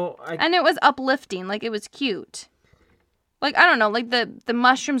 No. And it was uplifting. Like, it was cute. Like, I don't know, like the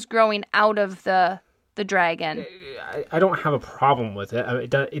mushrooms growing out of the dragon. I don't have a problem with it. I mean, it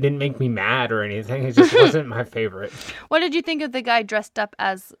didn't make me mad or anything. It just wasn't my favorite. What did you think of the guy dressed up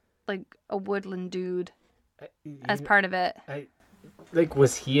as, like, a woodland dude as part of it?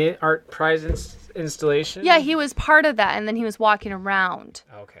 Was he an art prize installation? Yeah, he was part of that, and then he was walking around.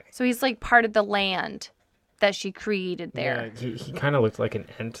 Okay. So he's, like, part of the land that she created there. Yeah, he kind of looked like an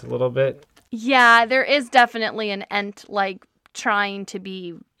ant a little bit. Yeah, there is definitely an ent, like, trying to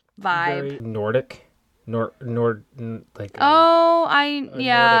be vibe. Very Nordic. Nordic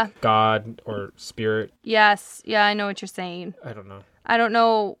god or spirit. Yes. Yeah, I know what you're saying. I don't know. I don't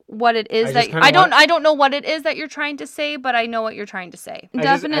know what it is I don't know what it is that you're trying to say, but I know what you're trying to say.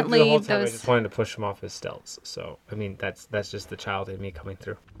 Definitely the whole time I just wanted to push him off his stilts. So, I mean, that's just the child in me coming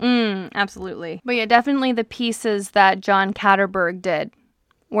through. Absolutely. But yeah, definitely the pieces that John Katterberg did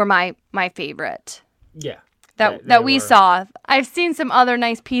were my favorite. Yeah. That we saw. I've seen some other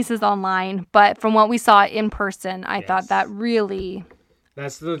nice pieces online, but from what we saw in person, I thought that really...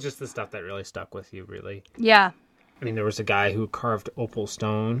 That's just the stuff that really stuck with you, really. Yeah. I mean, there was a guy who carved opal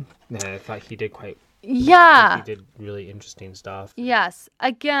stone, and I thought he did quite... Yeah. He did really interesting stuff. Yes.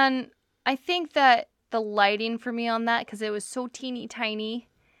 Again, I think that the lighting for me on that, because it was so teeny tiny...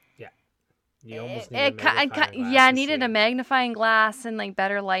 You almost needed I needed a magnifying glass and like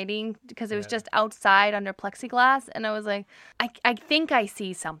better lighting because it was just outside under plexiglass, and I was like, I think I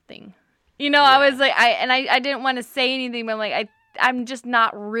see something. You know, I was like, I didn't want to say anything, but I'm like, I'm just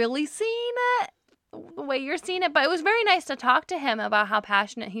not really seeing it the way you're seeing it. But it was very nice to talk to him about how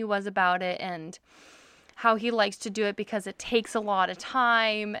passionate he was about it and how he likes to do it because it takes a lot of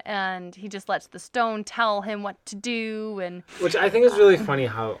time, and he just lets the stone tell him what to do. And which I think is really funny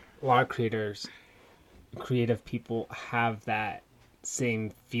how a lot of creative people have that same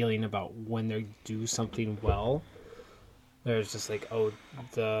feeling about when they do something well. There's just like,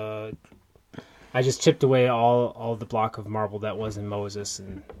 I just chipped away all the block of marble that wasn't Moses,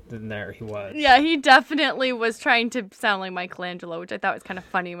 and then there he was. Yeah, he definitely was trying to sound like Michelangelo, which I thought was kind of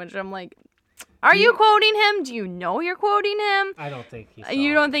funny, which I'm like, are you quoting him? Do you know you're quoting him? I don't think he saw.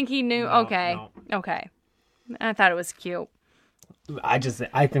 You don't think he knew? No, okay. no. Okay. I thought it was cute. I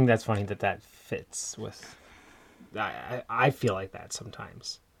think that's funny that fits with... I feel like that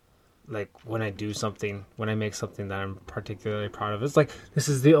sometimes. Like, when I make something that I'm particularly proud of, it's like, this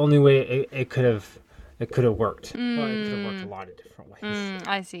is the only way it could have worked. Well, it could have worked a lot of different ways.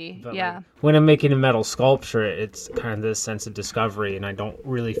 I see. But yeah. Like, when I'm making a metal sculpture, it's kind of this sense of discovery, and I don't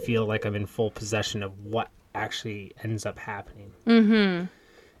really feel like I'm in full possession of what actually ends up happening. Mm-hmm.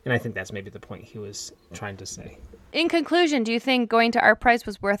 And I think that's maybe the point he was trying to say. In conclusion, do you think going to Art Price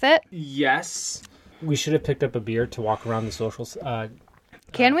was worth it? Yes. We should have picked up a beer to walk around the socials.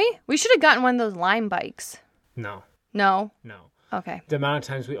 Can we? We should have gotten one of those Lime bikes. No. No? No. Okay. The amount of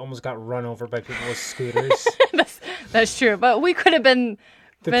times we almost got run over by people with scooters. That's true. But we could have been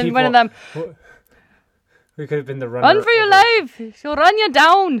one of them. We could have been the runner. Run for your life. She'll run you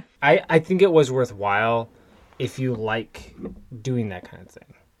down. I think it was worthwhile if you like doing that kind of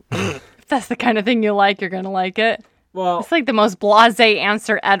thing. If that's the kind of thing you like, you're going to like it. Well, it's like the most blasé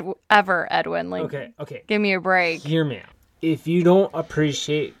answer ever, Edwin. Like, okay. Give me a break. Hear me out. If you don't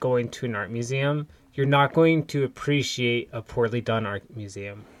appreciate going to an art museum, you're not going to appreciate a poorly done art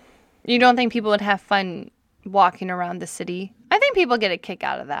museum. You don't think people would have fun walking around the city? I think people get a kick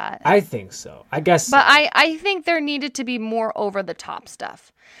out of that. I think so. I guess But so. I think there needed to be more over-the-top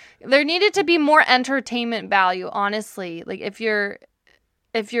stuff. There needed to be more entertainment value, honestly. Like, if you're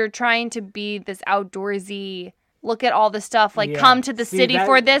trying to be this outdoorsy, look at all the stuff, like, come to the city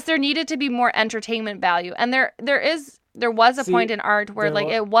for this, there needed to be more entertainment value. And there was a point in art where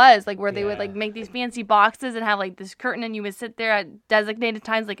they would like make these fancy boxes and have like this curtain, and you would sit there at designated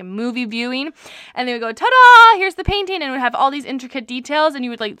times, like a movie viewing, and they would go, ta-da, here's the painting, and it would have all these intricate details, and you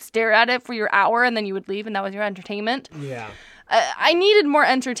would like stare at it for your hour, and then you would leave, and that was your entertainment. Yeah. I needed more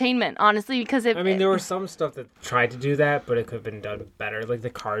entertainment, honestly, because there was some stuff that tried to do that, but it could have been done better, like the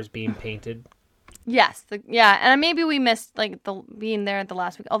cars being painted. Yes. And maybe we missed like the being there at the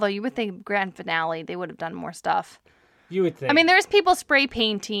last week. Although you would think grand finale, they would have done more stuff. You would think. I mean, there's people spray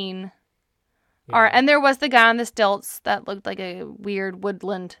painting. And there was the guy on the stilts that looked like a weird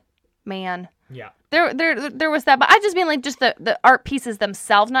woodland man. Yeah. There was that, but I just mean like just the art pieces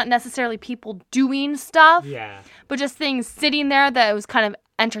themselves, not necessarily people doing stuff. Yeah. But just things sitting there that was kind of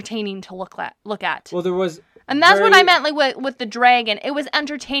entertaining to look at. Well, there was. And that's what I meant like with the dragon. It was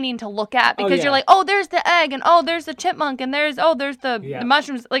entertaining to look at because you're like, oh, there's the egg, and oh, there's the chipmunk, and there's the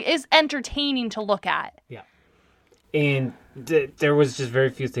mushrooms. Like, it's entertaining to look at. Yeah. And there was just very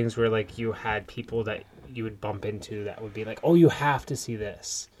few things where like you had people that you would bump into that would be like, oh, you have to see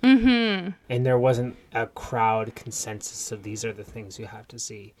this. Mm-hmm. And there wasn't a crowd consensus of these are the things you have to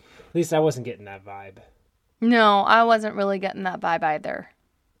see. At least I wasn't getting that vibe. No, I wasn't really getting that vibe either.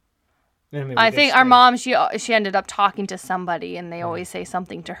 I think our mom, she ended up talking to somebody, and they always say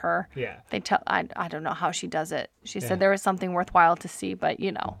something to her. Yeah. They tell I don't know how she does it. She said there was something worthwhile to see, but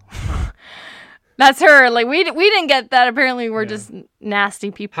that's her. Like we didn't get that. Apparently, we're just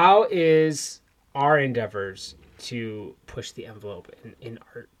nasty people. How is our endeavors to push the envelope in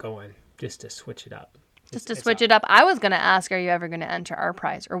art going? Just to switch it up. Switch it up. I was gonna ask, are you ever gonna enter our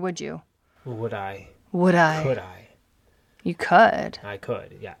prize, or would you? Would I? Would I? Could I? You could. I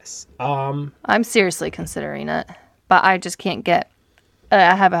could, yes. I'm seriously considering it, but I just can't get.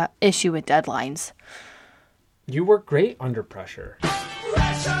 I have an issue with deadlines. You work great under pressure.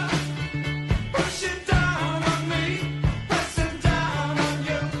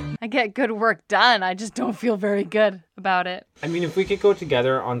 I get good work done. I just don't feel very good about it. I mean, if we could go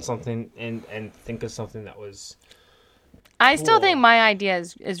together on something and think of something that was I still think my idea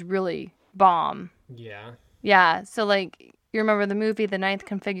is really bomb. Yeah. Yeah, so like, you remember the movie The Ninth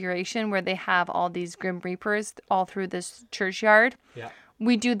Configuration where they have all these Grim Reapers all through this churchyard? Yeah.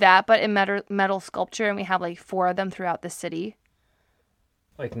 We do that, but in metal sculpture, and we have like 4 of them throughout the city.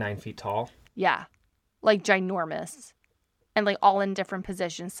 Like 9 feet tall? Yeah. Like ginormous. And like all in different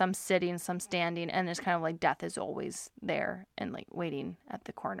positions, some sitting, some standing, and there's kind of like death is always there and like waiting at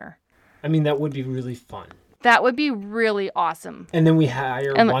the corner. I mean, that would be really fun. That would be really awesome. And then we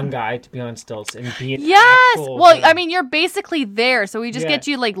hire one guy to be on stilts and be an actual... Well, I mean, you're basically there, so we just get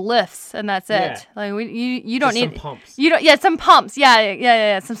you like lifts and that's it. Like you don't need some pumps. You don't some pumps.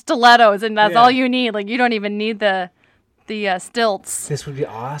 Yeah, some stilettos and that's all you need. Like you don't even need the stilts. This would be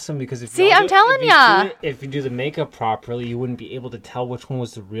awesome because if I'm telling ya. If you do the makeup properly, you wouldn't be able to tell which one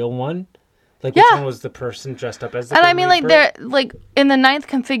was the real one. Like which one was the person dressed up as the And I mean, Reaper. like they're like in the Ninth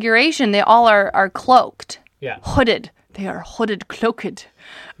Configuration, they all are cloaked. Yeah. Hooded. They are hooded, cloaked.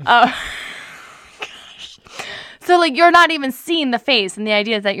 Gosh. So, like, you're not even seeing the face, and the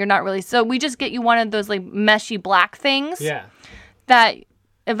idea is that you're not really... So, we just get you one of those, like, meshy black things. Yeah. That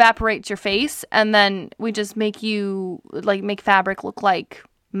evaporates your face, and then we just make you, like, make fabric look like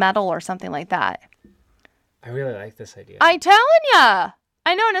metal or something like that. I really like this idea. I'm telling ya!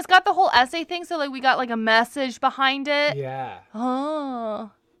 I know, and it's got the whole essay thing, so, like, we got, like, a message behind it. Yeah.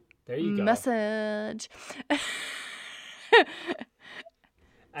 Oh... There you go. Message.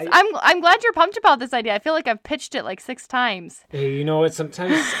 I'm glad you're pumped about this idea. I feel like I've pitched it like 6 times. Hey, you know what?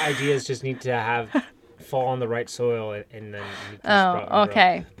 Sometimes ideas just need to fall on the right soil and then sprout and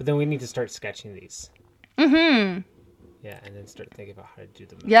okay. grow. But then we need to start sketching these. Mm-hmm. Yeah, and then start thinking about how to do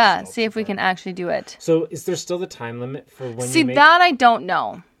them. Yeah, see if we can actually do it. So is there still the time limit for when you make... that I don't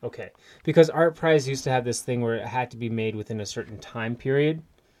know. Okay. Because Art Prize used to have this thing where it had to be made within a certain time period.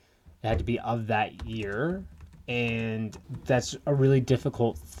 It had to be of that year, and that's a really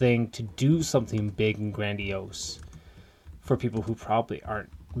difficult thing to do something big and grandiose for people who probably aren't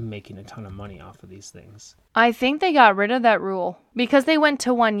making a ton of money off of these things. I think they got rid of that rule because they went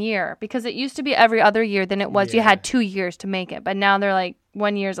to 1 year. Because it used to be every other year, then it was you had 2 years to make it. But now they're like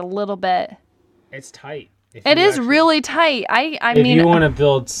 1 year's a little bit... It's tight. It is really tight. I mean... If you want to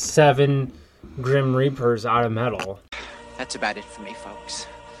build 7 Grim Reapers out of metal... That's about it for me, folks.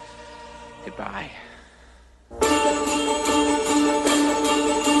 Goodbye.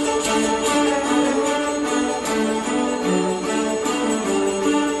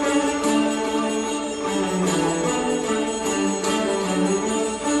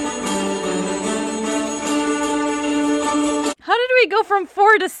 How did we go from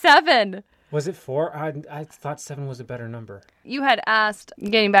 4 to 7? Was it 4? I thought 7 was a better number. You had asked,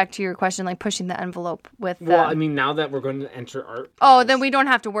 getting back to your question, like pushing the envelope with... Well, I mean, now that we're going to enter art... Oh, then we don't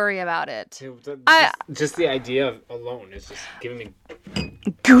have to worry about it. Just the idea alone is just giving me...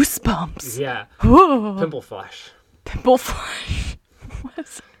 Goosebumps. Yeah. Whoa. Pimple flash. Pimple flash.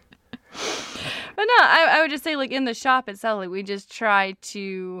 But no, I would just say, like, in the shop itself, like, we just try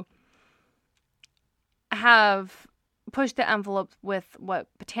to... have pushed the envelope with what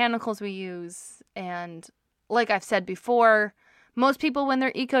botanicals we use. And like I've said before, most people when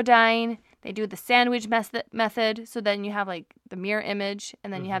they're eco-dyeing, they do the sandwich method. So then you have like the mirror image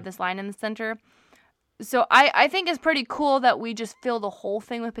and then you have this line in the center. So I think it's pretty cool that we just fill the whole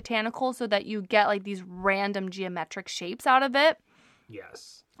thing with botanicals so that you get like these random geometric shapes out of it.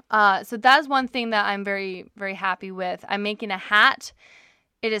 Yes. So that's one thing that I'm very, very happy with. I'm making a hat.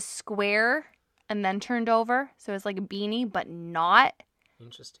 It is square and then turned over. So it's like a beanie, but not.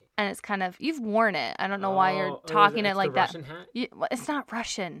 Interesting. And it's kind of, you've worn it. I don't know why you're talking it like that. Russian hat? It's not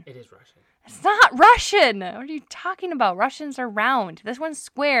Russian. It is Russian. It's not Russian. What are you talking about? Russians are round. This one's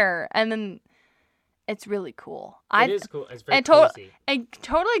square. And then it's really cool. It is cool. It's very cozy. It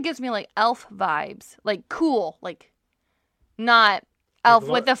totally gives me like elf vibes. Like cool. Like not elf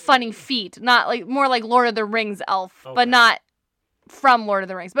with the funny feet. Not like more like Lord of the Rings elf. Okay. But not from Lord of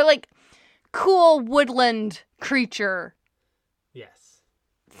the Rings. But like cool woodland creature. Yes.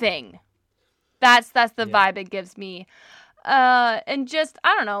 Thing. That's the vibe it gives me. And just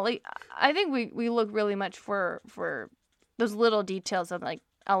I don't know, like I think we look really much for those little details of like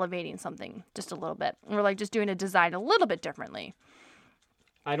elevating something just a little bit. Or like just doing a design a little bit differently.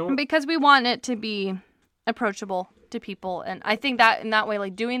 Because we want it to be approachable to people, and I think that in that way,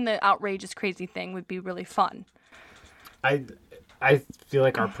 like doing the outrageous crazy thing would be really fun. I feel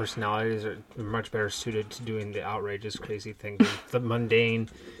like our personalities are much better suited to doing the outrageous, crazy thing than the mundane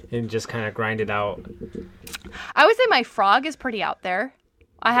and just kind of grind it out. I would say my frog is pretty out there.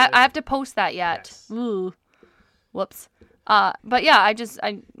 I have to post that yet. Yes. Ooh. Whoops. But yeah, I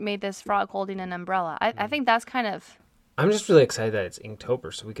made this frog holding an umbrella. I think that's kind of... I'm just really excited that it's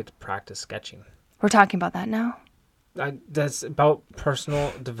Inktober, so we get to practice sketching. We're talking about that now? That's about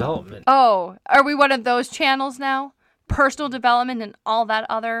personal development. Oh, are we one of those channels now? Personal development and all that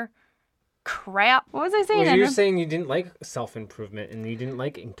other crap. What was I saying? Well, you're saying you didn't like self-improvement and you didn't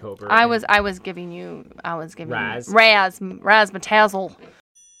like Inktober. I was giving you Raz Matazzle.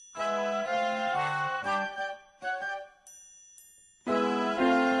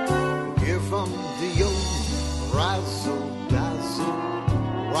 Here from the old razzle dazzle.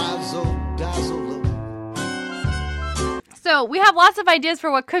 So we have lots of ideas for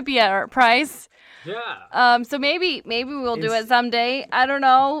what could be at our price. Yeah. So maybe we'll do it someday. I don't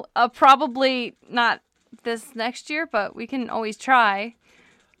know. Probably not this next year, but we can always try.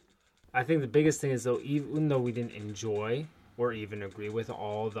 I think the biggest thing is, though, even though we didn't enjoy or even agree with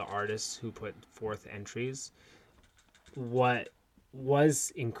all the artists who put forth entries, what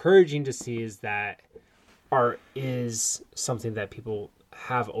was encouraging to see is that art is something that people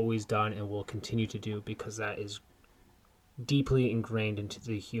have always done and will continue to do because that is deeply ingrained into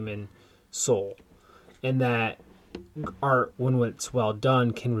the human soul. And that art, when it's well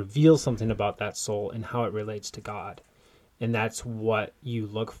done, can reveal something about that soul and how it relates to God. And that's what you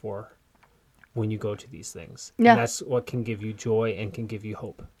look for when you go to these things. Yeah. And that's what can give you joy and can give you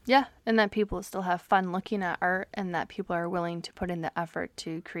hope. Yeah, and that people still have fun looking at art and that people are willing to put in the effort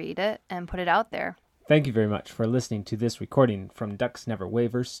to create it and put it out there. Thank you very much for listening to this recording from Ducks Never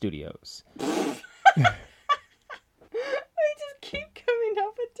Waver Studios. I just keep coming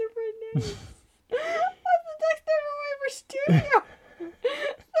up with different names. What's the Ducks Never Waver Studio?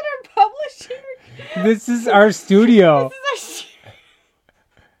 That are publishing? This is our studio. This is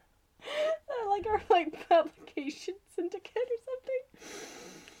our like our publication syndicate or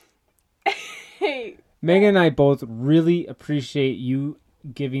something. Hey. Megan and I both really appreciate you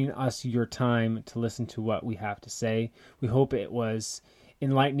giving us your time to listen to what we have to say. We hope it was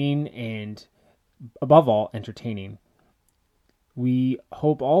enlightening and, above all, entertaining. We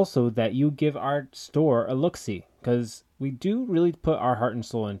hope also that you give our store a look-see, because we do really put our heart and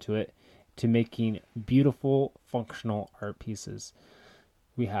soul into it, to making beautiful, functional art pieces.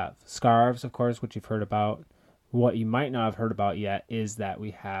 We have scarves, of course, which you've heard about. What you might not have heard about yet is that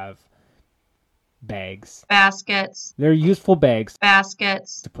we have bags. Baskets. They're useful bags.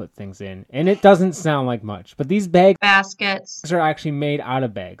 Baskets. To put things in. And it doesn't sound like much, but these bags Baskets. are actually made out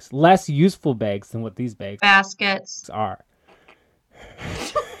of bags. Less useful bags than what these bags Baskets. are.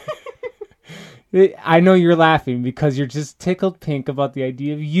 I know you're laughing because you're just tickled pink about the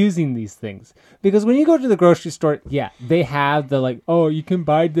idea of using these things. Because when you go to the grocery store, yeah, they have the like, oh, you can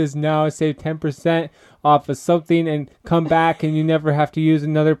buy this now, save 10% off of something and come back and you never have to use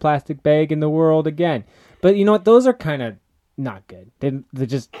another plastic bag in the world again. But you know what? Those are kind of not good. They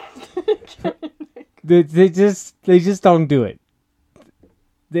just they just don't do it.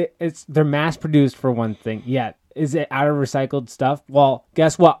 They're mass produced for one thing. Yeah. Is it out of recycled stuff? Well,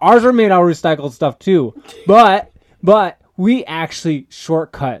 guess what? Ours are made out of recycled stuff too. But we actually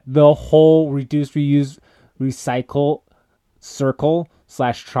shortcut the whole reduce reuse recycle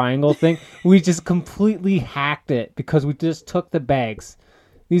circle/triangle thing. We just completely hacked it because we just took the bags.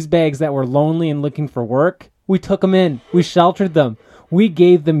 These bags that were lonely and looking for work, we took them in. We sheltered them. We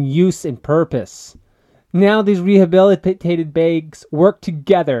gave them use and purpose. Now these rehabilitated bags work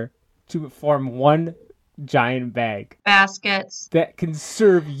together to form one giant bag. Baskets. That can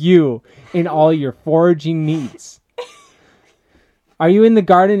serve you in all your foraging needs. Are you in the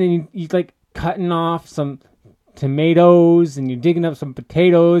garden and you like cutting off some tomatoes and you're digging up some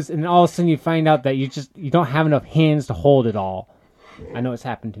potatoes and all of a sudden you find out that you don't have enough hands to hold it all? I know it's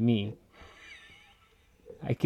happened to me.